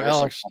 Oh,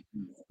 Alex.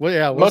 Well,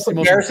 yeah. What's the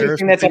most embarrassing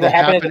thing that's ever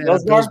happened at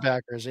the Bills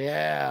backers?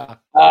 Yeah.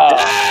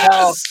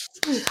 Yes!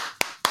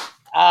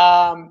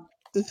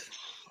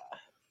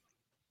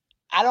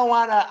 I don't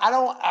want to.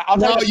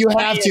 No, you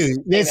have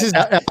to. This is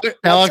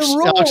Alex's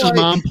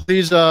mom.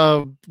 Please.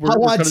 I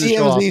want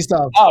TMZ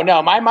stuff. Oh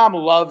no, my mom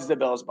loves the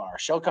Bills bar.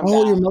 She'll come.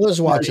 Oh, your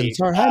mother's watching.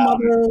 Sorry, hi,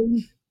 mother.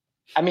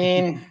 I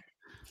mean,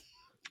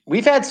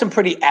 we've had some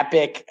pretty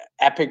epic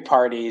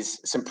parties.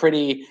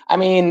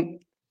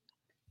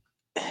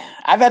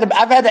 I've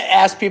had to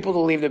ask people to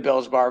leave the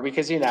Bills bar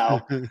because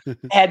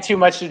had too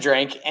much to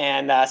drink,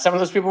 and some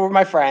of those people were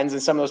my friends,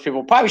 and some of those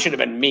people probably should have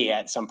been me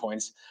at some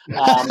points.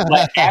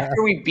 But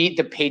after we beat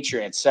the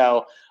Patriots,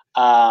 so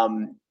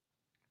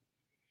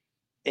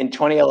in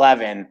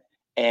 2011,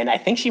 and I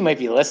think she might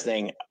be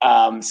listening.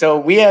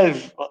 So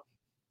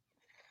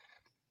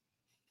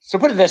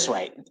put it this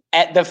way: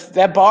 at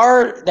that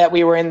bar that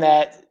we were in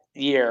that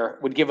year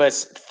would give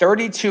us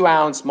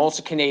 32-ounce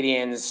Molson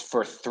Canadians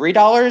for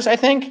 $3, I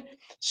think.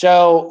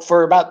 So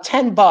for about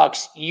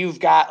 $10,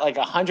 you've got like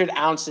 100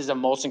 ounces of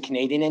Molson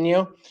Canadian in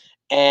you.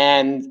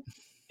 And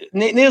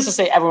needless to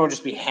say, everyone would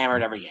just be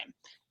hammered every game.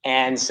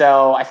 And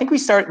so I think we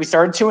started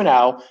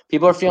 2-0.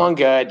 People are feeling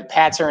good. The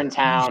Pats are in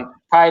town.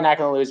 Probably not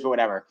going to lose, but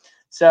whatever.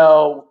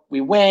 So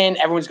we win.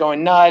 Everyone's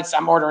going nuts.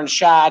 I'm ordering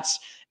shots.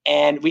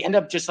 And we end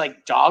up just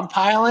like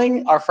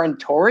dogpiling our friend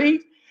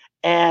Tori.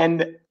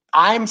 And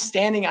I'm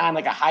standing on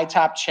like a high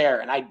top chair,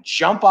 and I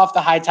jump off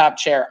the high top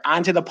chair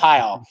onto the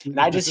pile, and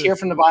I just hear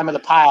from the bottom of the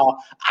pile,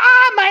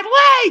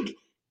 my leg.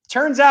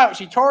 Turns out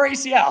she tore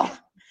ACL,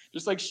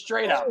 just like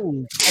straight up.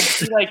 And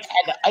she like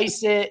had to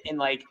ice it, and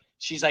like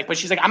she's like,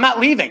 I'm not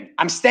leaving.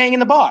 I'm staying in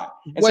the bar.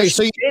 And wait,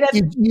 so you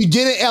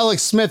didn't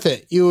Alex Smith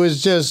it? It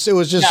was just a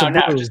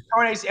bruise.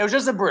 It was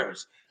just a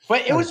bruise,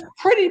 but it was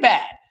pretty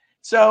bad.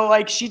 So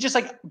like she just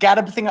like got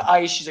a thing of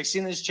ice. She's like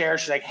sitting in this chair.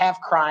 She's like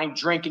half crying,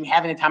 drinking,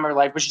 having the time of her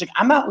life. But she's like,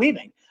 I'm not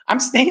leaving. I'm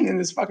staying in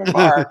this fucking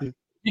bar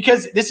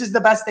because this is the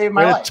best day of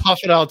my life. Tough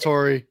it out,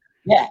 Tori.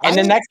 Yeah. And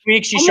then next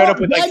week she showed up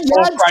with like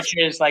full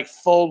crutches, like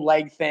full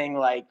leg thing,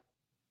 like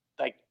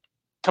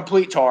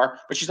complete tour.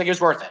 But she's like, it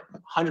was worth it.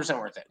 100%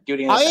 worth it. Do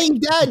it again. I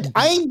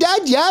ain't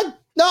dead yet.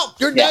 No,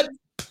 you're dead.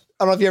 I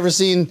don't know if you ever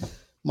seen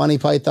Monty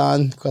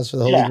Python, Quest for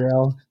the Holy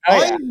Grail.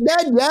 I ain't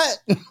dead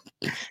yet.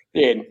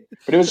 Dude,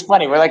 but it was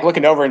funny. We're like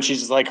looking over and she's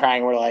just like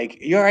crying. We're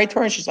like, you all right,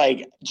 Tori? And she's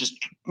like, just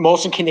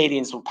Molson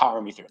Canadians will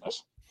power me through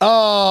this.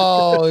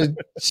 Oh.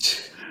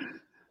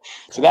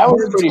 So that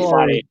was pretty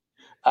funny.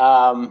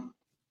 I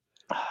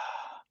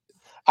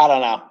don't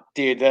know,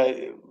 dude.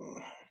 The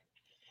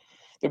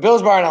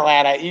Bills bar in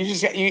Atlanta,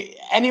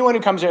 anyone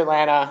who comes to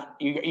Atlanta,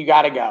 you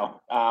got to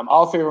go.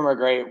 All 3 of them are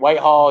great.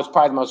 Whitehall is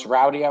probably the most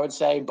rowdy, I would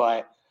say,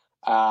 but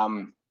a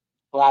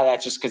lot of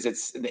that's just because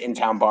it's the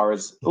in-town bar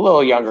is a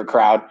little younger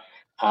crowd.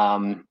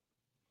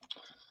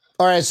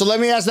 All right, so let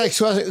me ask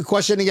that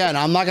question again.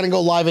 I'm not going to go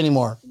live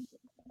anymore.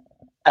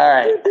 All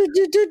right.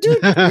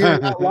 You're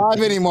not live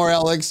anymore,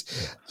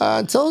 Alex.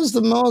 Tell us the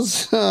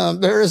most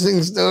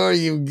embarrassing story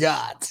you've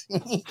got.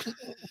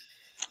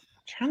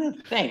 Trying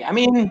to think. I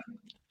mean,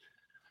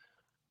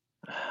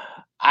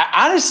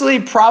 I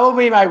honestly,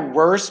 probably my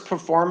worst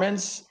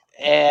performance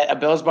at a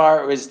Bills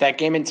bar was that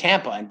game in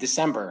Tampa in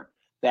December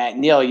that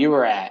Neil, you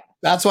were at.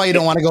 That's why you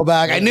don't want to go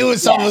back. I knew it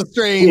was something was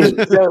strange.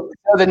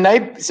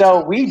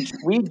 So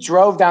we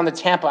drove down to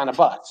Tampa on a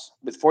bus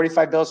with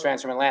 45 Bills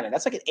fans from Atlanta.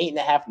 That's like an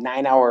 8.5,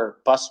 9-hour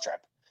bus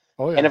trip.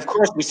 Oh, yeah. And of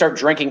course, we start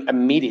drinking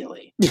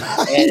immediately. And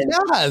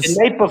Yes. the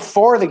night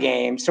before the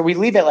game, so we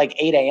leave at like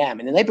 8 a.m.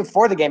 And the night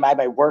before the game, I had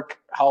my work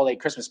holiday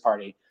Christmas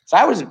party. So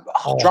I was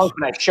drunk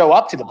when I show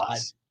up to the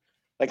bus.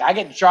 Like I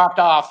get dropped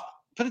off.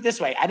 Put it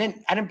this way, I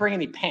didn't bring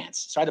any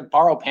pants, so I had to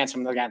borrow pants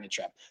from the guy on the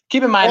trip.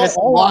 Keep in mind, this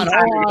Hold on.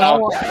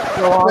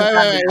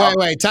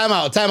 Wait. Time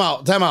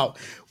out.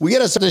 We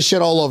gotta set this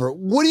shit all over.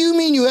 What do you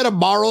mean you had to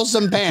borrow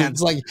some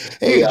pants? Like,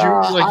 hey, I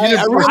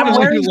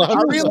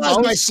realize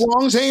my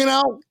slong's hanging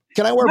out.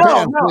 Can I wear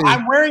pants? No,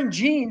 I'm wearing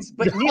jeans.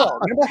 But Neil,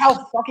 remember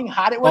how fucking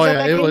hot it was? Oh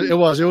yeah, it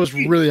was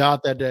really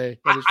hot that day.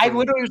 I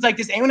literally was like,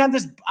 does anyone on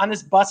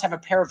this bus have a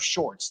pair of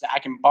shorts that I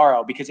can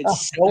borrow because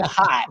it's so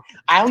hot?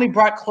 I only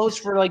brought clothes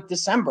for like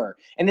December,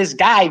 and this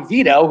guy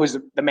Vito, who's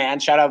the man,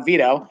 shout out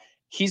Vito.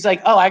 He's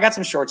like, oh, I got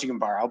some shorts you can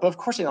borrow, but of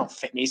course they don't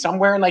fit me. So I'm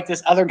wearing like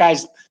this other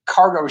guy's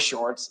cargo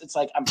shorts. It's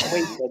like I'm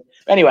wasted.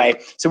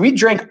 Anyway, so we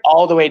drink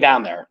all the way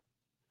down there.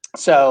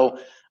 So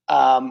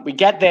we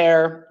get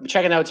there, we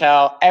check in the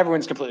hotel,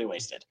 everyone's completely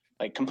wasted.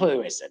 We're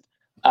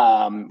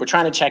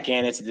trying to check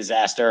in, it's a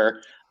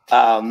disaster.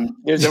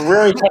 There's a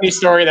really funny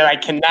story that I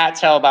cannot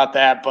tell about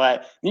that,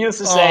 but needless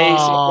to say,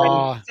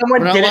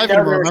 someone didn't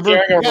know we were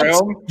sharing a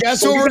room.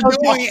 Guess what we're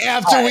doing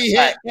after we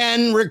hit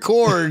and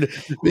record?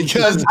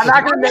 Because I'm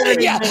not going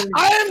to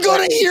I am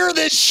going to hear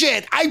this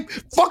shit. I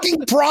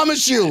fucking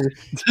promise you.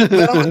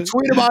 Then I'm going to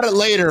tweet about it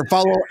later.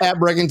 Follow at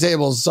Breaking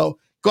Tables. So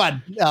go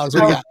ahead, Alex.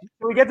 What do you got?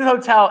 So we get to the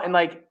hotel and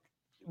like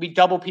we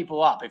double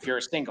people up if you're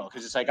a single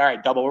because it's like, all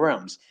right, double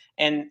rooms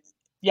and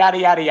yada,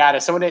 yada,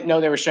 yada. Someone didn't know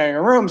they were sharing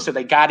a room. So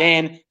they got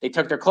in, they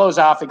took their clothes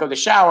off, they go to the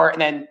shower,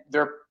 and then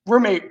their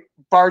roommate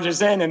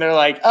barges in and they're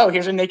like, oh,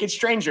 here's a naked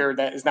stranger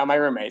that is not my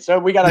roommate. So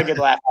we got a good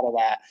laugh out of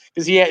that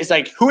because he's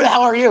like, who the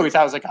hell are you? He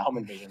thought it was like a home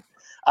invasion.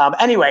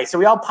 Anyway, so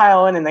we all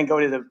pile in and then go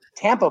to the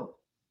Tampa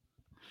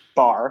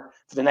bar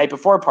for the night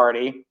before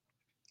party.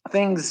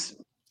 Things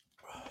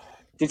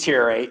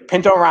deteriorate.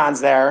 Pinto Ron's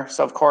there.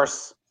 So, of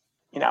course,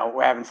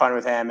 we're having fun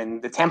with him.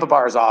 And the Tampa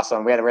bar is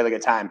awesome. We had a really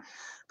good time.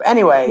 But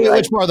anyway.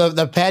 Which bar?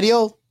 The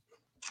patio?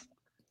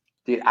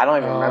 Dude, I don't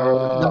even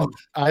remember.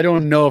 I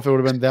don't know if it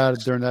would have been that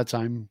during that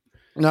time.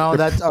 No,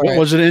 that's all right.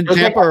 Was it in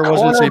Tampa or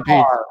was it in St.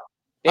 Pete?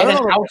 They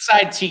had an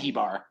outside tiki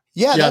bar.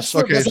 Yeah. Yes.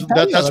 Okay.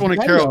 That's the one in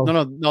Carroll.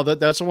 No.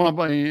 That's the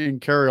one in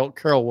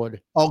Carrollwood.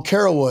 Oh,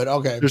 Carrollwood.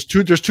 Okay. There's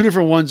two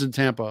different ones in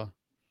Tampa.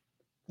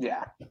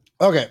 Yeah.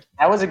 Okay.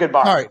 That was a good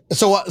bar. All right.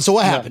 So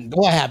what happened?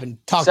 What happened?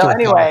 Talk to us. So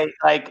anyway,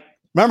 like.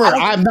 Remember,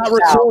 I'm not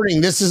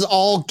recording. This is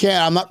all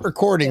I'm not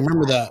recording.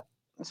 Remember that.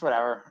 It's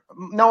whatever.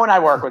 No one I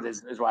work with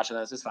is watching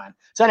this. It's fine.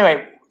 So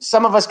anyway,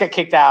 some of us get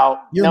kicked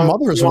out. Your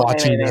mother's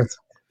watching this.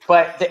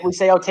 But we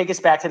say, oh, take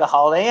us back to the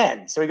Holiday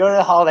Inn. So we go to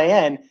the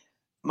Holiday Inn.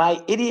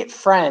 My idiot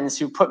friends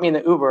who put me in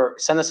the Uber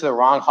send us to the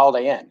wrong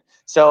Holiday Inn.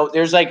 So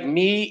there's like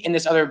me and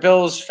this other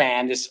Bills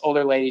fan, this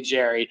older lady,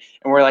 Jerry,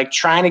 and we're like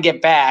trying to get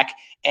back.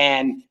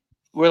 And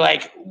we're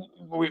like,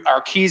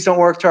 our keys don't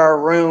work to our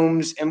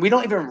rooms. And we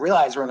don't even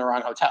realize we're in the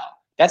wrong hotel.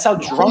 That's how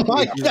drunk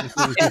we are.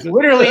 It's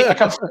literally a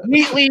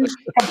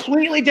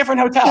completely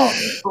different hotel.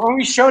 But when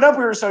we showed up,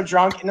 we were so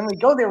drunk. And then we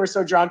go there, we're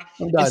so drunk.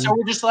 And so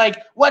we're just like,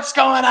 what's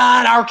going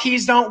on? Our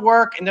keys don't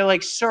work. And they're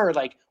like, sir,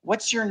 like,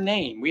 what's your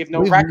name? We have no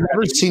record. We've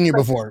never seen you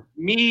before.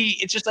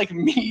 It's just like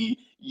me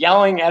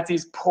yelling at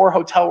these poor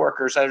hotel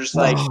workers that are just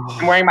like,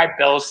 I'm wearing my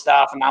Bills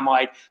stuff. And I'm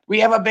like, we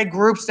have a big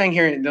group thing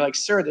here. And they're like,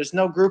 sir, there's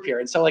no group here.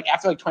 And so like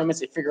after like 20 minutes,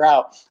 they figure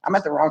out I'm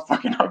at the wrong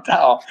fucking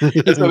hotel.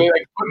 And so they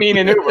like put me in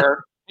an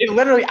Uber.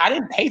 I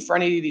didn't pay for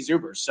any of these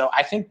Ubers. So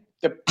I think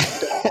the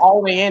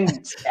Holiday Inn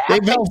they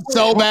felt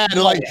so bad.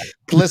 Like,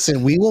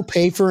 listen, we will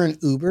pay for an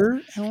Uber.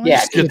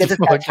 Yeah, get the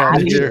fuck out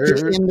of here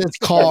in this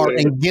car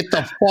and get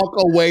the fuck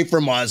away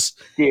from us.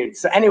 Dude.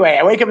 So anyway,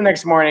 I wake up the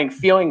next morning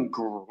feeling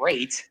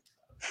great.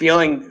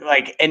 Feeling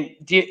like,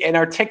 and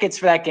our tickets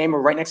for that game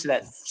were right next to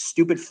that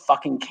stupid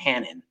fucking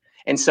cannon.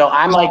 And so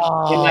I'm like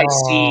in my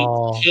seat,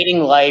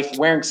 hating life,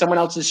 wearing someone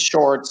else's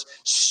shorts,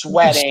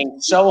 sweating,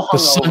 so hungover.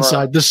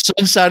 The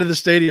sun side of the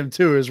stadium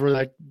too is where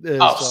that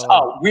is.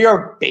 We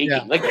are baking.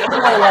 Yeah. Like I'm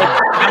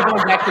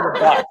going back to the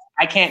bus.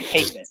 I can't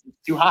take this.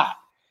 It's too hot.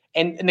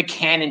 And the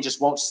cannon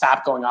just won't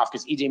stop going off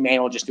because EJ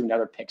Manuel will just do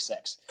another pick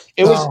six.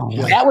 That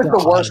was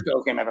the worst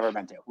Bills game I've ever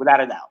been to,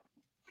 without a doubt.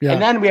 Yeah.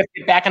 And then we have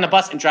to get back on the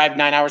bus and drive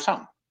 9 hours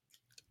home.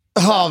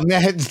 Oh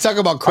man, talk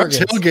about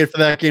crickets. Our tailgate for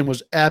that game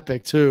was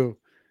epic too.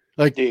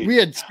 Like, dude, we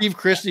had Steve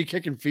Christie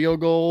kicking field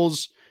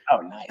goals.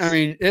 Oh, nice. I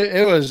mean,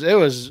 it was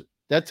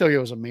that tailgate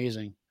was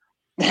amazing.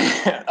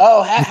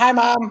 Oh, hi,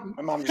 Mom.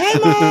 My mom's Hey,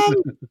 Mom.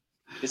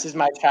 This is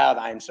my child.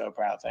 I am so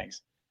proud.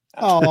 Thanks.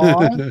 Aw.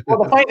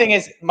 Well, the funny thing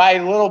is, my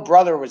little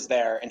brother was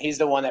there, and he's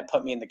the one that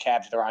put me in the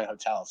cab to the wrong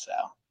hotel. So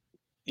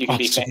you can,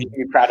 Awesome. you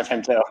can be proud of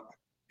him too.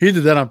 He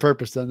did that on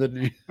purpose, then,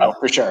 didn't he? Oh,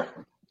 for sure.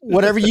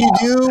 Whatever you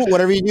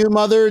do,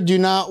 mother, do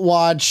not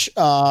watch.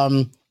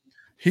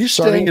 He's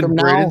Starting staying in from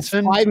now,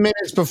 Bradenton. 5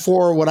 minutes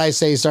before what I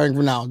say. Starting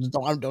from now,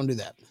 don't do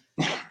that.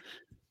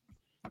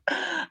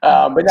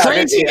 But no,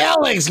 Crazy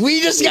Alex,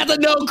 we just got to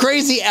know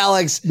Crazy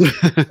Alex.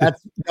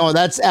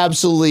 That's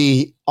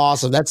absolutely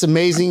awesome. That's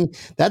amazing.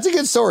 That's a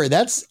good story.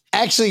 That's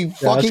actually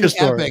fucking that's a good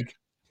story. epic.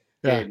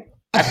 Yeah. Dude,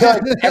 I feel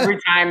like every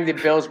time the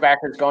Bills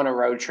backers go on a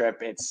road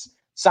trip, it's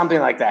something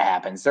like that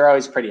happens. They're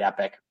always pretty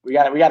epic. We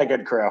got a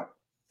good crew.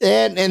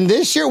 And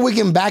this year we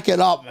can back it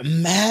up.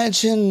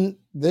 Imagine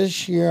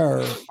this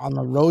year on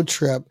the road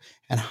trip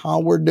and how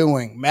we're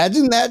doing.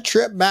 Imagine that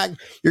trip back.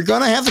 You're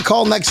gonna have to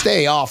call next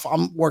day off.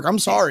 I'm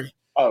sorry.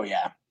 Oh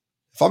yeah.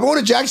 If I'm going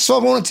to Jacksonville,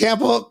 I'm going to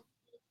Tampa.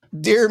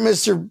 Dear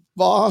Mr.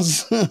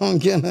 Boss, I'm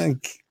gonna.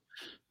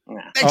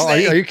 Oh, are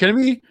you kidding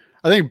me?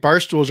 I think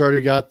Barstool's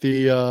already got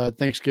the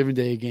Thanksgiving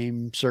Day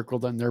game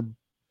circled on their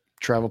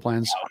travel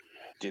plans.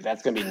 Dude,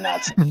 that's gonna be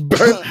nuts.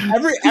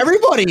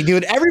 Everybody,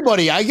 dude,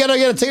 everybody. I gotta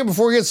get a ticket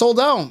before we get sold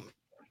out.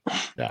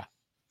 Yeah,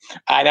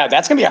 I know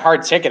that's gonna be a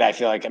hard ticket. I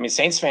feel like. I mean,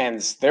 Saints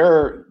fans,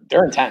 they're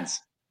intense.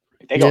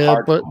 They go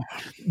hard. But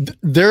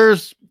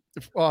there's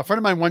a friend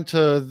of mine went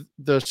to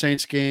the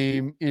Saints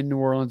game in New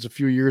Orleans a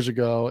few years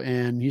ago,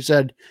 and he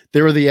said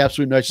they were the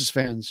absolute nicest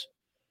fans.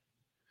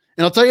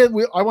 And I'll tell you,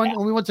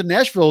 when we went to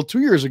Nashville 2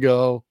 years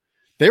ago,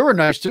 they were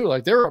nice too.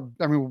 Like they were,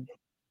 I mean,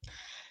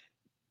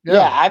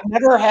 yeah, I've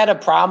never had a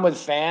problem with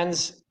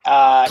fans.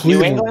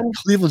 New England,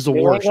 Cleveland's the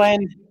New worst.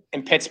 England,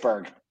 and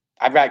Pittsburgh.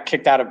 I've got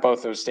kicked out of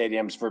both those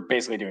stadiums for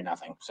basically doing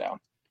nothing. So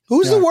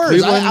who's the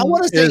worst? I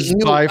want to say is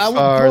by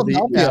far the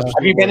absolute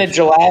Have you been to worst.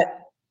 Gillette?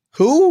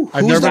 Who?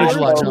 I've Who's never been the to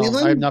Gillette. worst? No,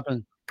 Cleveland? I have not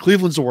been.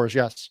 Cleveland's the worst.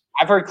 Yes.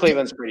 I've heard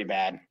Cleveland's pretty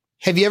bad.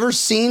 Have you ever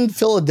seen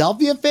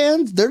Philadelphia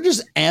fans? They're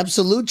just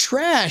absolute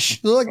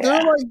trash. They're like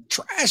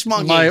trash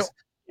monkeys.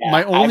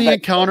 My only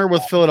encounter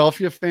with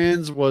Philadelphia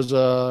fans was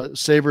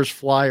Sabres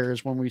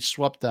Flyers when we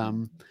swept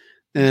them,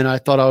 and I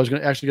thought I was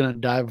actually going to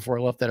die before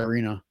I left that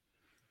arena.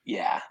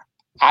 Yeah,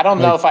 I don't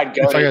know if I'd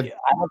go. I don't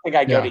think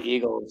I'd go Yeah. to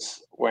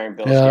Eagles wearing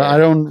Bills. Yeah, gear. I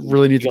don't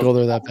really need to go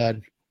there that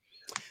bad.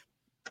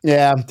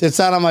 Yeah, it's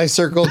not on my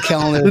circle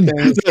calendar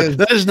thing.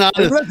 That is not.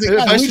 If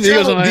I see the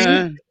Eagles, I'm like,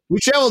 eh. We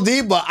travel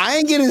deep, but I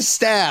ain't getting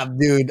stabbed,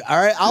 dude. All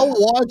right, I'll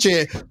watch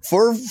it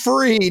for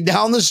free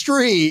down the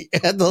street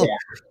at the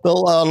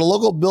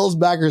local Bills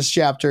backers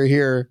chapter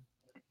here.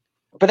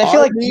 But I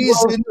feel like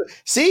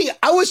see,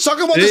 I was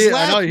talking about this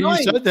last night. You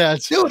said that,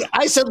 dude.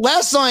 I said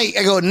last night.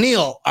 I go,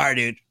 Neil. All right,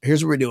 dude.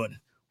 Here's what we're doing.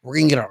 We're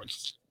gonna get a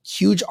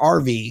huge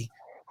RV.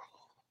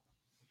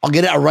 I'll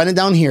get it. I'll run it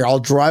down here. I'll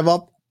drive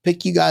up,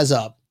 pick you guys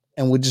up,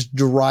 and we'll just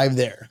drive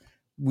there.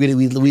 We'd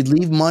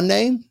leave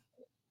Monday,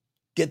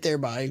 get there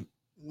by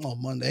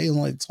Monday.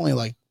 It's only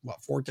like what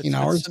 14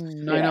 hours. It's a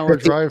 9-hour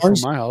drive from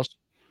my house.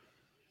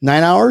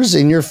 9 hours,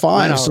 and you're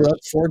fine. 9 hours. So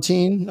that's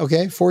 14.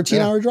 Okay,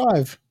 14-hour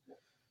drive.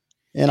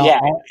 And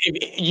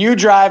if you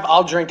drive,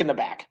 I'll drink in the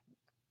back.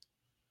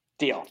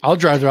 Deal. I'll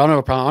drive there. I don't have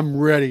a problem. I'm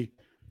ready.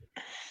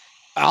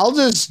 I'll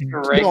just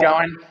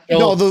going.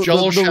 No, the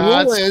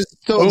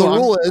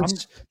rule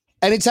is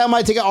anytime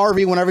I take an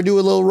RV, whenever I do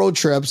a little road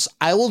trips,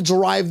 I will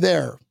drive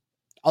there.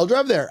 I'll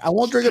drive there. I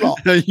won't drink at all.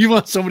 You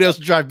want somebody else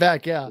to drive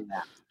back? Yeah.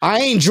 I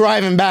ain't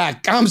driving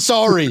back. I'm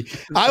sorry.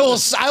 I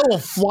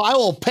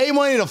will pay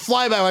money to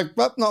fly back.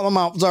 Like, no, I'm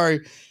out.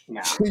 Sorry.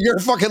 No. You're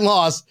fucking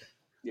lost.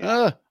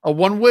 A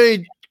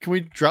one-way. Can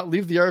we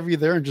leave the RV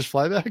there and just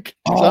fly back?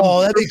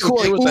 Oh, that'd be cool.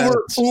 Like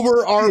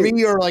Uber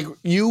RV or like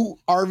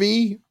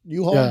RV.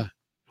 You home? Yeah.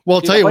 Well,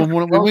 I'll tell you when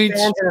we in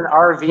an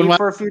RV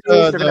for a few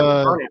days, they're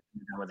gonna burn it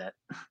with it.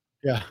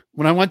 Yeah.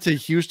 When I went to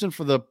Houston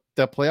for that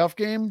playoff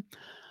game,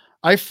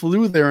 I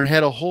flew there and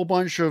had a whole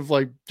bunch of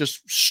like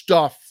just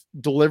stuff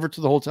delivered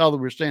to the hotel that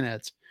we were staying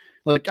at.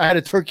 Like I had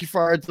a turkey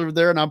fryer delivered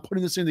there, and I'm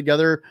putting this thing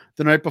together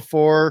the night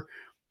before.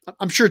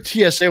 I'm sure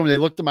TSA, when they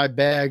looked at my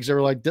bags, they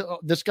were like,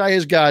 "This guy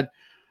has got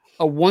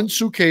one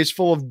suitcase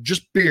full of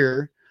just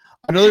beer,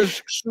 another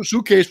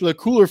suitcase with a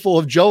cooler full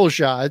of Jello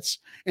shots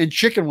and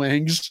chicken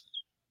wings."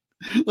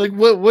 Like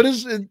what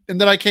is it?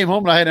 And then I came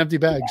home and I had empty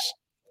bags.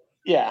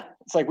 Yeah.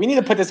 It's like we need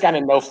to put this guy on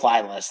a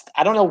no-fly list.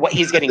 I don't know what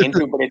he's getting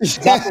into, but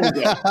it's nothing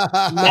good.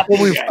 Nothing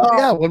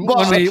good. When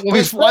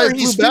we flew back,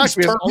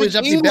 we have always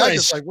empty bags.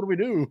 It's like, what do we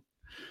do?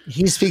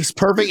 He speaks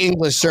perfect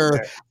English, sir.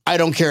 Okay. I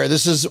don't care.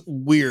 This is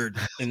weird,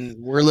 and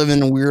we're living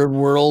in a weird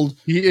world.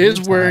 He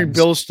is wearing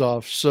Bill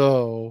stuff,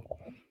 so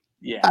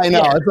yeah, I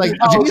know. Yeah. It's like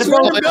he's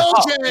wearing Bill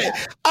shit.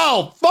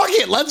 Oh, fuck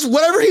it. Let's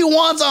whatever he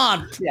wants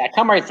on. Yeah,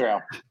 come right through.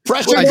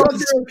 Pressure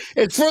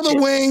it's for the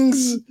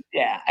wings.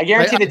 Yeah, I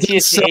guarantee the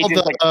TSA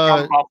agent's like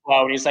from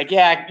Buffalo, and he's like,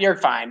 "Yeah, you're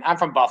fine. I'm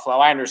from Buffalo.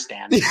 I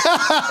understand."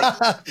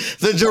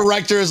 The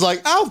director is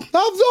like, "Oh,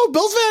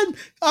 Bills fan.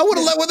 I would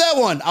have let with that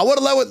one. I would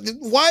have let with.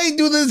 Why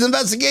do this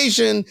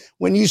investigation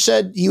when you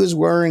said he was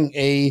wearing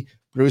a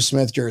Bruce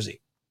Smith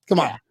jersey. Come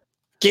on. Yeah.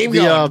 Keep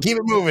going. Keep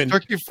it moving.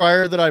 Turkey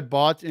fryer that I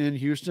bought in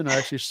Houston, I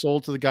actually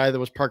sold to the guy that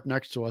was parked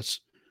next to us.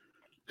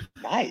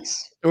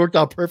 Nice. It worked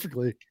out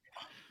perfectly.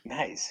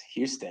 Nice.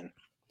 Houston.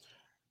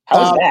 How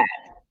was that?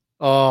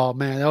 Oh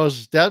man,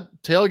 that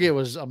tailgate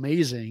was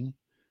amazing.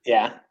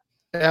 Yeah.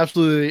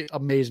 Absolutely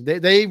amazing.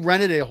 They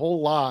rented a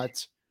whole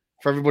lot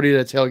for everybody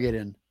to tailgate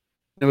in.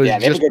 It was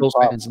just Bills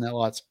fans in that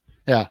lot.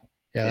 Yeah.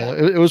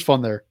 It was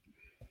fun there.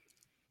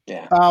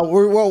 Yeah.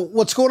 Well,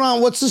 what's going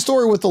on? What's the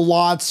story with the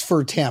lots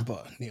for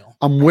Tampa, Neil?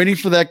 I'm waiting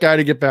for that guy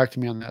to get back to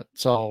me on that.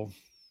 So,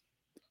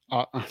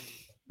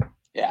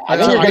 yeah, I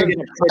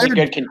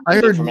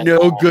heard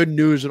no good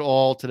news at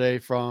all today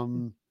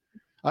from.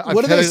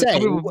 What did they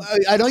say?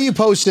 I know you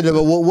posted it,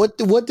 but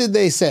what did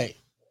they say?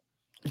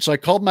 So I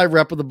called my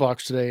rep of the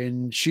Bucks today,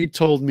 and she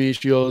told me,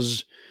 she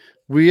goes,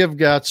 "We have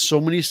got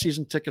so many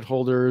season ticket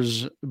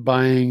holders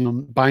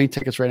buying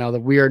tickets right now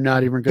that we are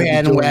not even going to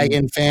be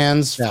bandwagon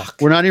fans. Yeah,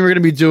 we're not even going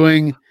to be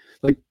doing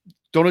like.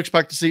 Don't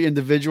expect to see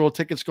individual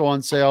tickets go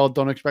on sale.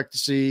 Don't expect to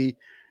see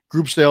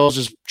group sales.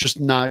 Is just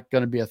not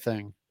going to be a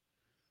thing.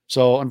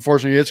 So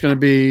unfortunately, it's going to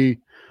be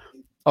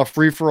a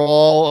free for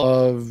all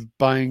of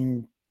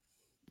buying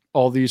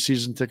all these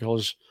season ticket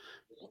holders.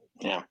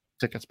 Yeah,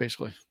 tickets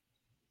basically."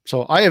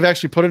 So I have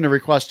actually put in a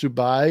request to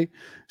buy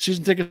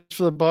season tickets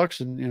for the Bucks,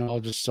 and I'll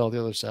just sell the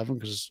other 7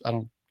 because I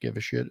don't give a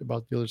shit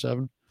about the other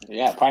 7.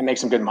 Yeah, probably make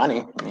some good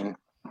money. I mean,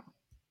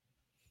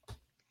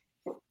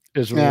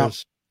 is what it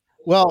is.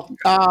 Well,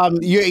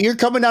 you're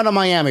coming down to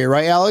Miami,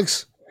 right,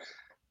 Alex?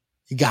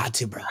 You got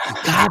to, bro. You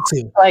got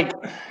to. Like,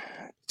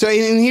 so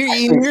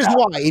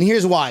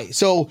here's why.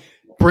 So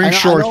bring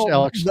shorts,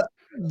 Alex.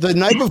 The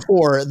night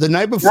before.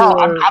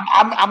 No,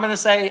 I'm gonna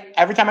say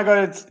every time I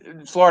go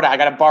to Florida, I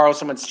gotta borrow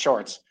someone's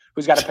shorts.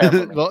 Who's got a pair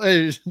for me? Well,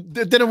 it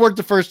didn't work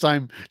the first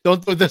time.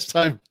 Don't do it this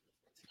time.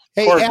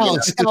 Hey,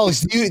 Alex,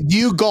 do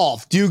you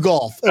golf? Do you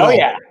golf? Oh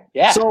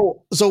yeah.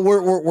 So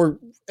we're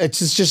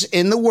it's just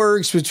in the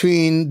works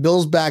between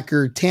Bills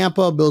backer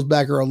Tampa, Bills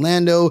backer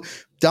Orlando,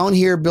 down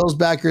here Bills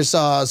backers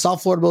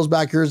South Florida Bills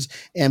backers,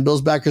 and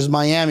Bills backers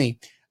Miami.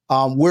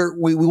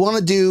 We want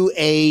to do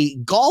a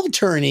golf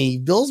tourney,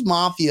 Bills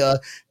Mafia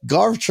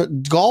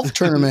golf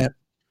tournament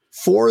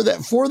for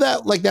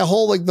that like that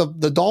whole like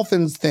the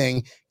Dolphins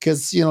thing,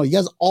 because you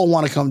guys all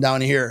want to come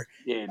down here.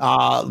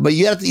 Yeah. But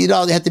you have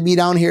to be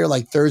down here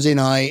like Thursday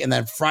night, and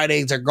then Friday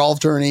it's our golf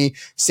tourney.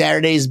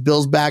 Saturday's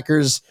Bills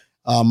backers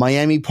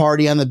Miami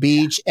party on the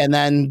beach, and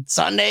then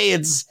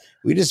Sunday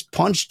we just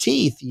punch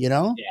teeth.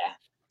 Yeah.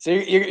 So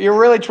you're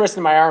really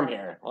twisting my arm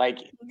here, like.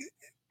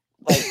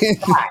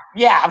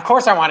 Yeah, of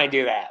course I want to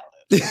do that.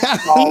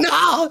 No,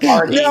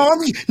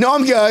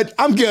 I'm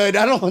good.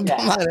 I don't.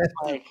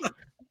 Yeah,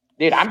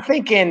 dude, I'm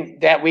thinking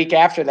that week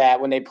after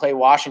that when they play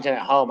Washington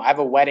at home, I have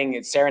a wedding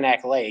at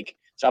Saranac Lake.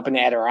 It's up in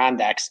the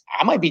Adirondacks.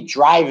 I might be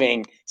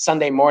driving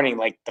Sunday morning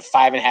like the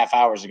 5.5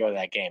 hours to go to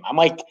that game. I'm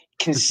like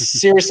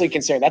seriously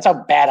concerned. That's how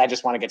bad I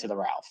just want to get to the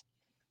Ralph.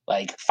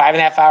 Like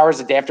 5.5 hours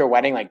the day after a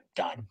wedding, like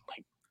done.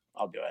 Like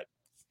I'll do it.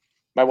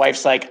 My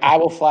wife's like, I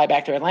will fly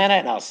back to Atlanta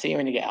and I'll see you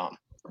when you get home.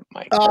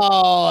 Like,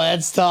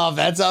 that's tough.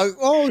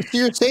 So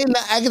you're saying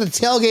that I get to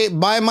tailgate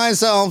by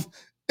myself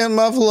in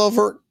Buffalo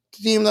for a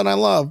team that I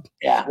love.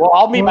 Yeah. Well,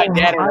 I'll meet my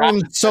dad. I'm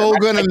so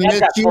gonna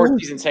miss you,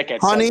 season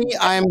tickets, honey. So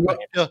I'm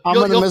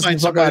gonna miss the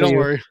fuck out of you. Don't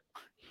worry.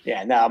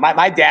 Yeah, no,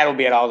 my dad will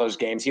be at all those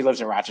games. He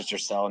lives in Rochester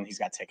still, and he's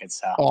got tickets.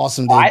 So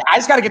awesome, dude. I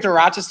just got to get to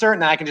Rochester,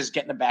 and then I can just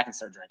get in the back and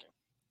start drinking.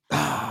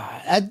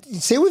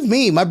 Same with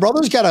me. My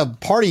brother's got a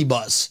party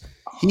bus.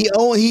 He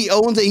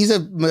owns it. He's a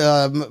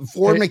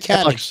Ford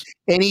mechanic, Alex,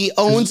 and he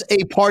owns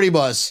a party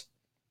bus.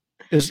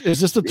 Is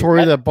this the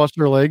Tory that busted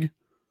her leg?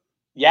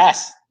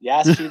 Yes,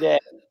 she did.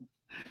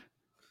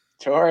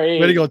 Tory,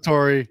 way to go,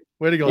 Tory.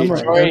 Way to go,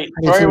 Tory.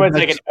 Tory was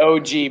like an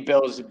OG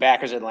Bills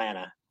backers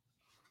Atlanta.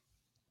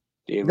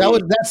 Dude,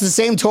 that's the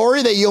same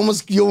Tory that you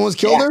almost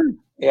killed her.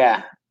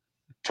 Yeah.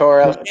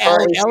 Tory,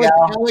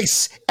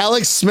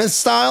 Alex Smith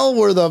style,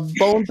 where the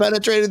bone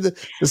penetrated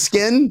the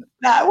skin.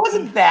 No, it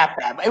wasn't that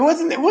bad. It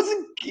wasn't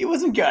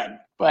good,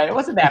 but it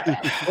wasn't that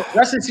bad. The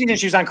rest of the season,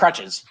 she was on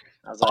crutches.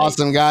 I was like,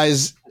 awesome,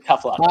 guys.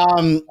 Tough luck.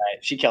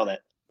 She killed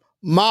it.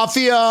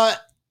 Mafia,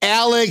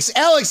 Alex,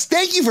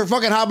 thank you for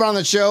fucking hopping on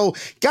the show,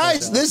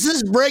 guys. This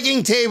is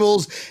Breaking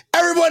Tables.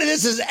 Everybody,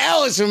 this is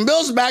Alex from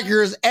Bills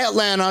Backers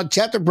Atlanta,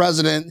 chapter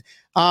president.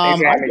 I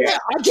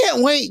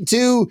can't wait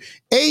to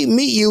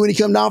meet you when you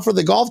come down for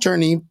the golf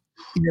tourney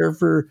here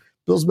for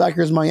Bills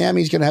Backers Miami.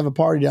 He's going to have a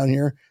party down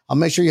here. I'll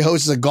make sure he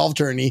hosts a golf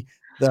tourney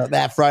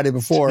that Friday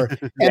before.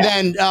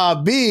 And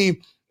then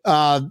B,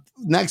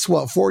 next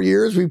 4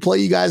 years we play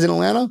you guys in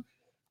Atlanta.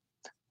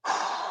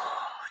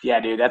 Yeah,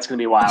 dude, that's going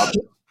to be wild.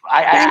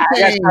 I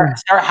gotta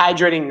start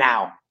hydrating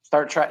now.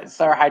 Start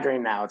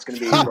hydrating now. It's going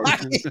to be.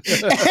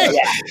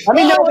 Let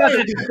me know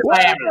about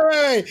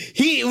Miami.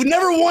 He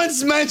never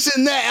once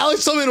mentioned that.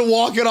 Alex told me to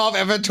walk it off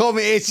after told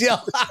me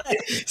ACL.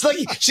 It's like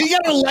she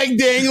got her leg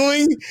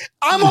dangling.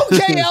 I'm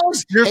okay,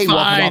 Alex. You're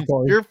fine.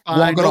 You're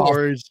fine. No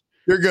worries.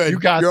 You're good. You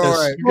got this. All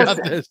right. You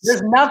got this.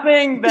 There's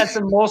nothing that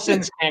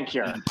emulsions can't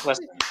cure.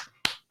 Listen.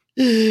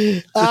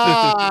 Hey,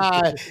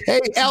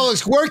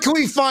 Alex, where can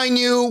we find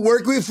you? Where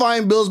can we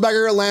find Bills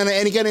Backer Atlanta?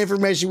 Any kind of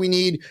information we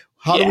need?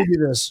 How do we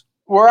do this?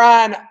 We're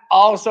on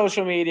all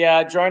social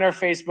media. Join our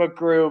Facebook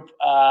group.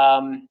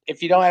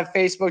 If you don't have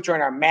Facebook,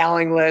 join our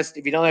mailing list.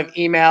 If you don't have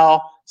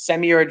email,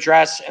 send me your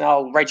address and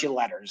I'll write you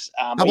letters.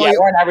 But yeah,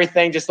 we're on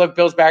everything. Just look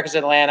Bills Backers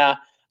Atlanta.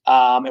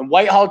 And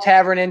Whitehall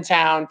Tavern in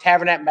town,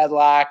 Tavern at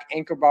Medlock,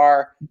 Anchor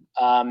Bar.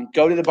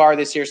 Go to the bar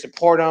this year,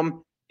 support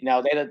them. You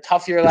know, they had a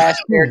tough year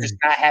last year, just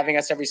not having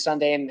us every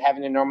Sunday and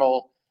having the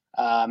normal,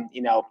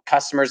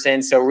 customers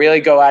in. So really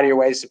go out of your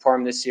way to support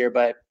them this year.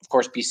 But of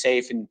course, be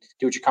safe and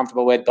do what you're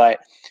comfortable with.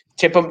 But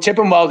tip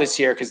them well this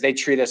year because they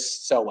treat us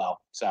so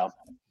well. So,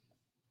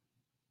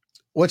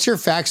 what's your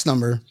fax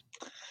number?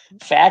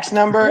 Fax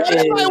number is.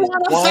 I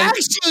want to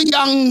fax you,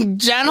 young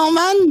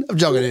gentleman. I'm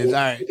joking. All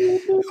right.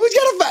 Who's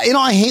got a fax? You know,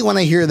 I hate when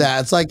I hear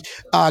that. It's like,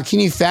 can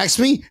you fax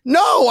me?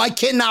 No, I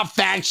cannot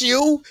fax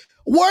you.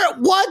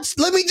 What?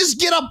 Let me just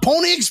get a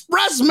Pony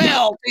Express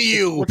mail to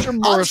you. What's your I'm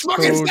Morse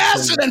fucking code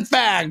faster than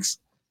fax.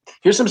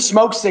 Here's some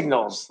smoke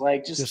signals.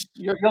 Like,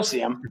 you'll see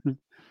them.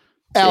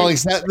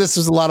 Alex, this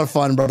was a lot of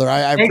fun, brother.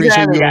 I Thanks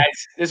appreciate you.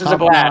 guys. This was a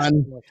blast.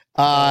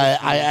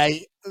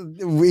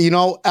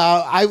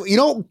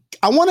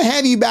 I want to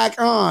have you back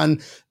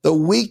on the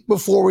week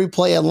before we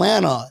play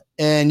Atlanta,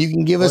 and you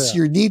can give us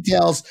your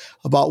details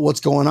about what's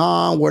going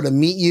on, where to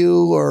meet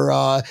you,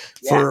 or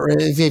for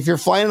if you're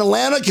flying to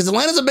Atlanta, because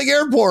Atlanta's a big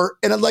airport.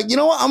 And I'm like, you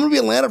know what? I'm going to be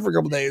in Atlanta for a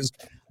couple days.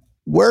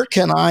 Where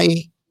can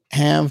I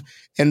have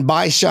and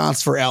buy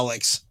shots for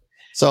Alex?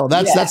 So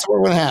that's what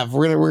we're going to have.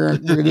 We're gonna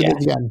do this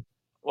again.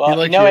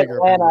 Well,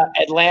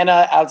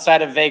 Atlanta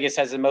outside of Vegas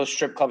has the most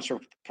strip clubs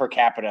per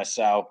capita,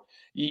 so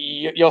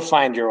you'll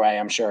find your way,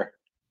 I'm sure.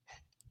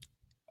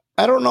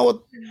 I don't know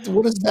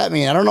what does that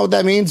mean. I don't know what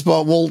that means,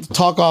 but we'll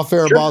talk off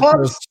air about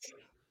this.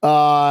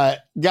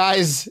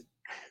 Guys,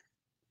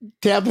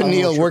 Tampa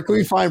Neil, where can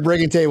we find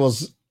Breaking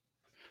Tables?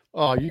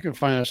 Oh, you can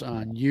find us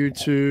on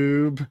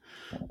YouTube,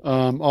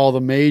 all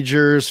the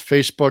majors,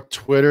 Facebook,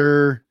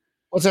 Twitter.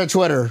 What's our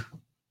Twitter?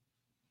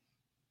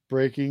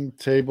 Breaking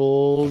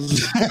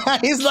Tables.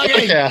 He's like,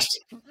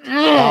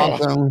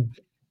 awesome.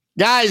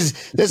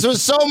 Guys, this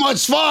was so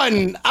much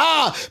fun.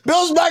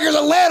 Bills Backers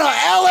Atlanta,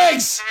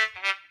 Alex.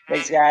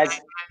 Thanks, guys.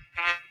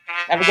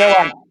 Have a good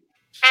one.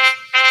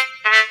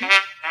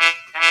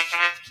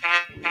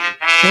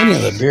 Any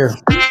other beer?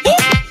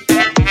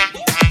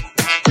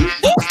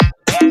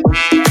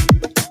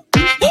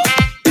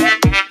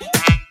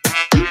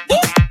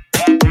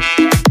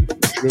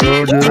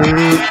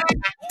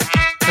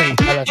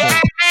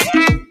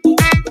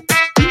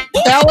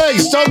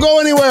 Alex, don't go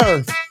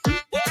anywhere.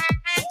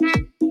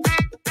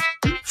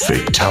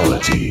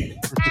 Fatality.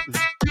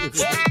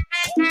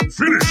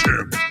 Finish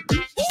him.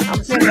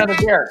 I'm seeing another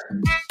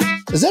beer.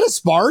 Is that a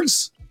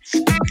Sparks?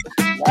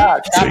 Yeah,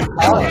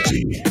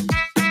 Fatality.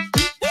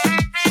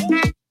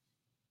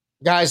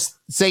 Guys,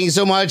 thank you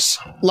so much.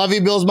 Love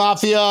you, Bills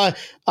Mafia.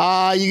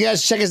 You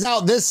guys check us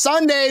out. This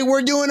Sunday,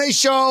 we're doing a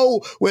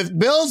show with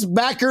Bills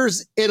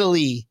Backers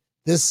Italy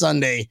this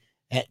Sunday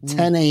at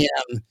 10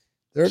 a.m.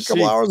 They're a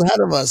couple hours ahead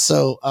of us.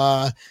 So,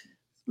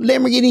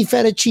 Lamborghini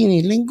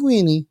Fettuccine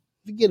Linguini.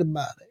 Forget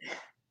about it.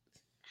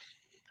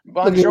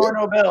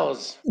 Buongiorno,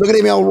 Bills. Look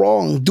at me all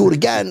wrong. Do it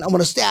again. I'm going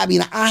to stab you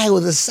in the eye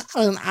with a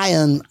silent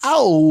iron.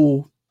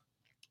 Ow.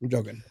 I'm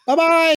joking. Bye-bye.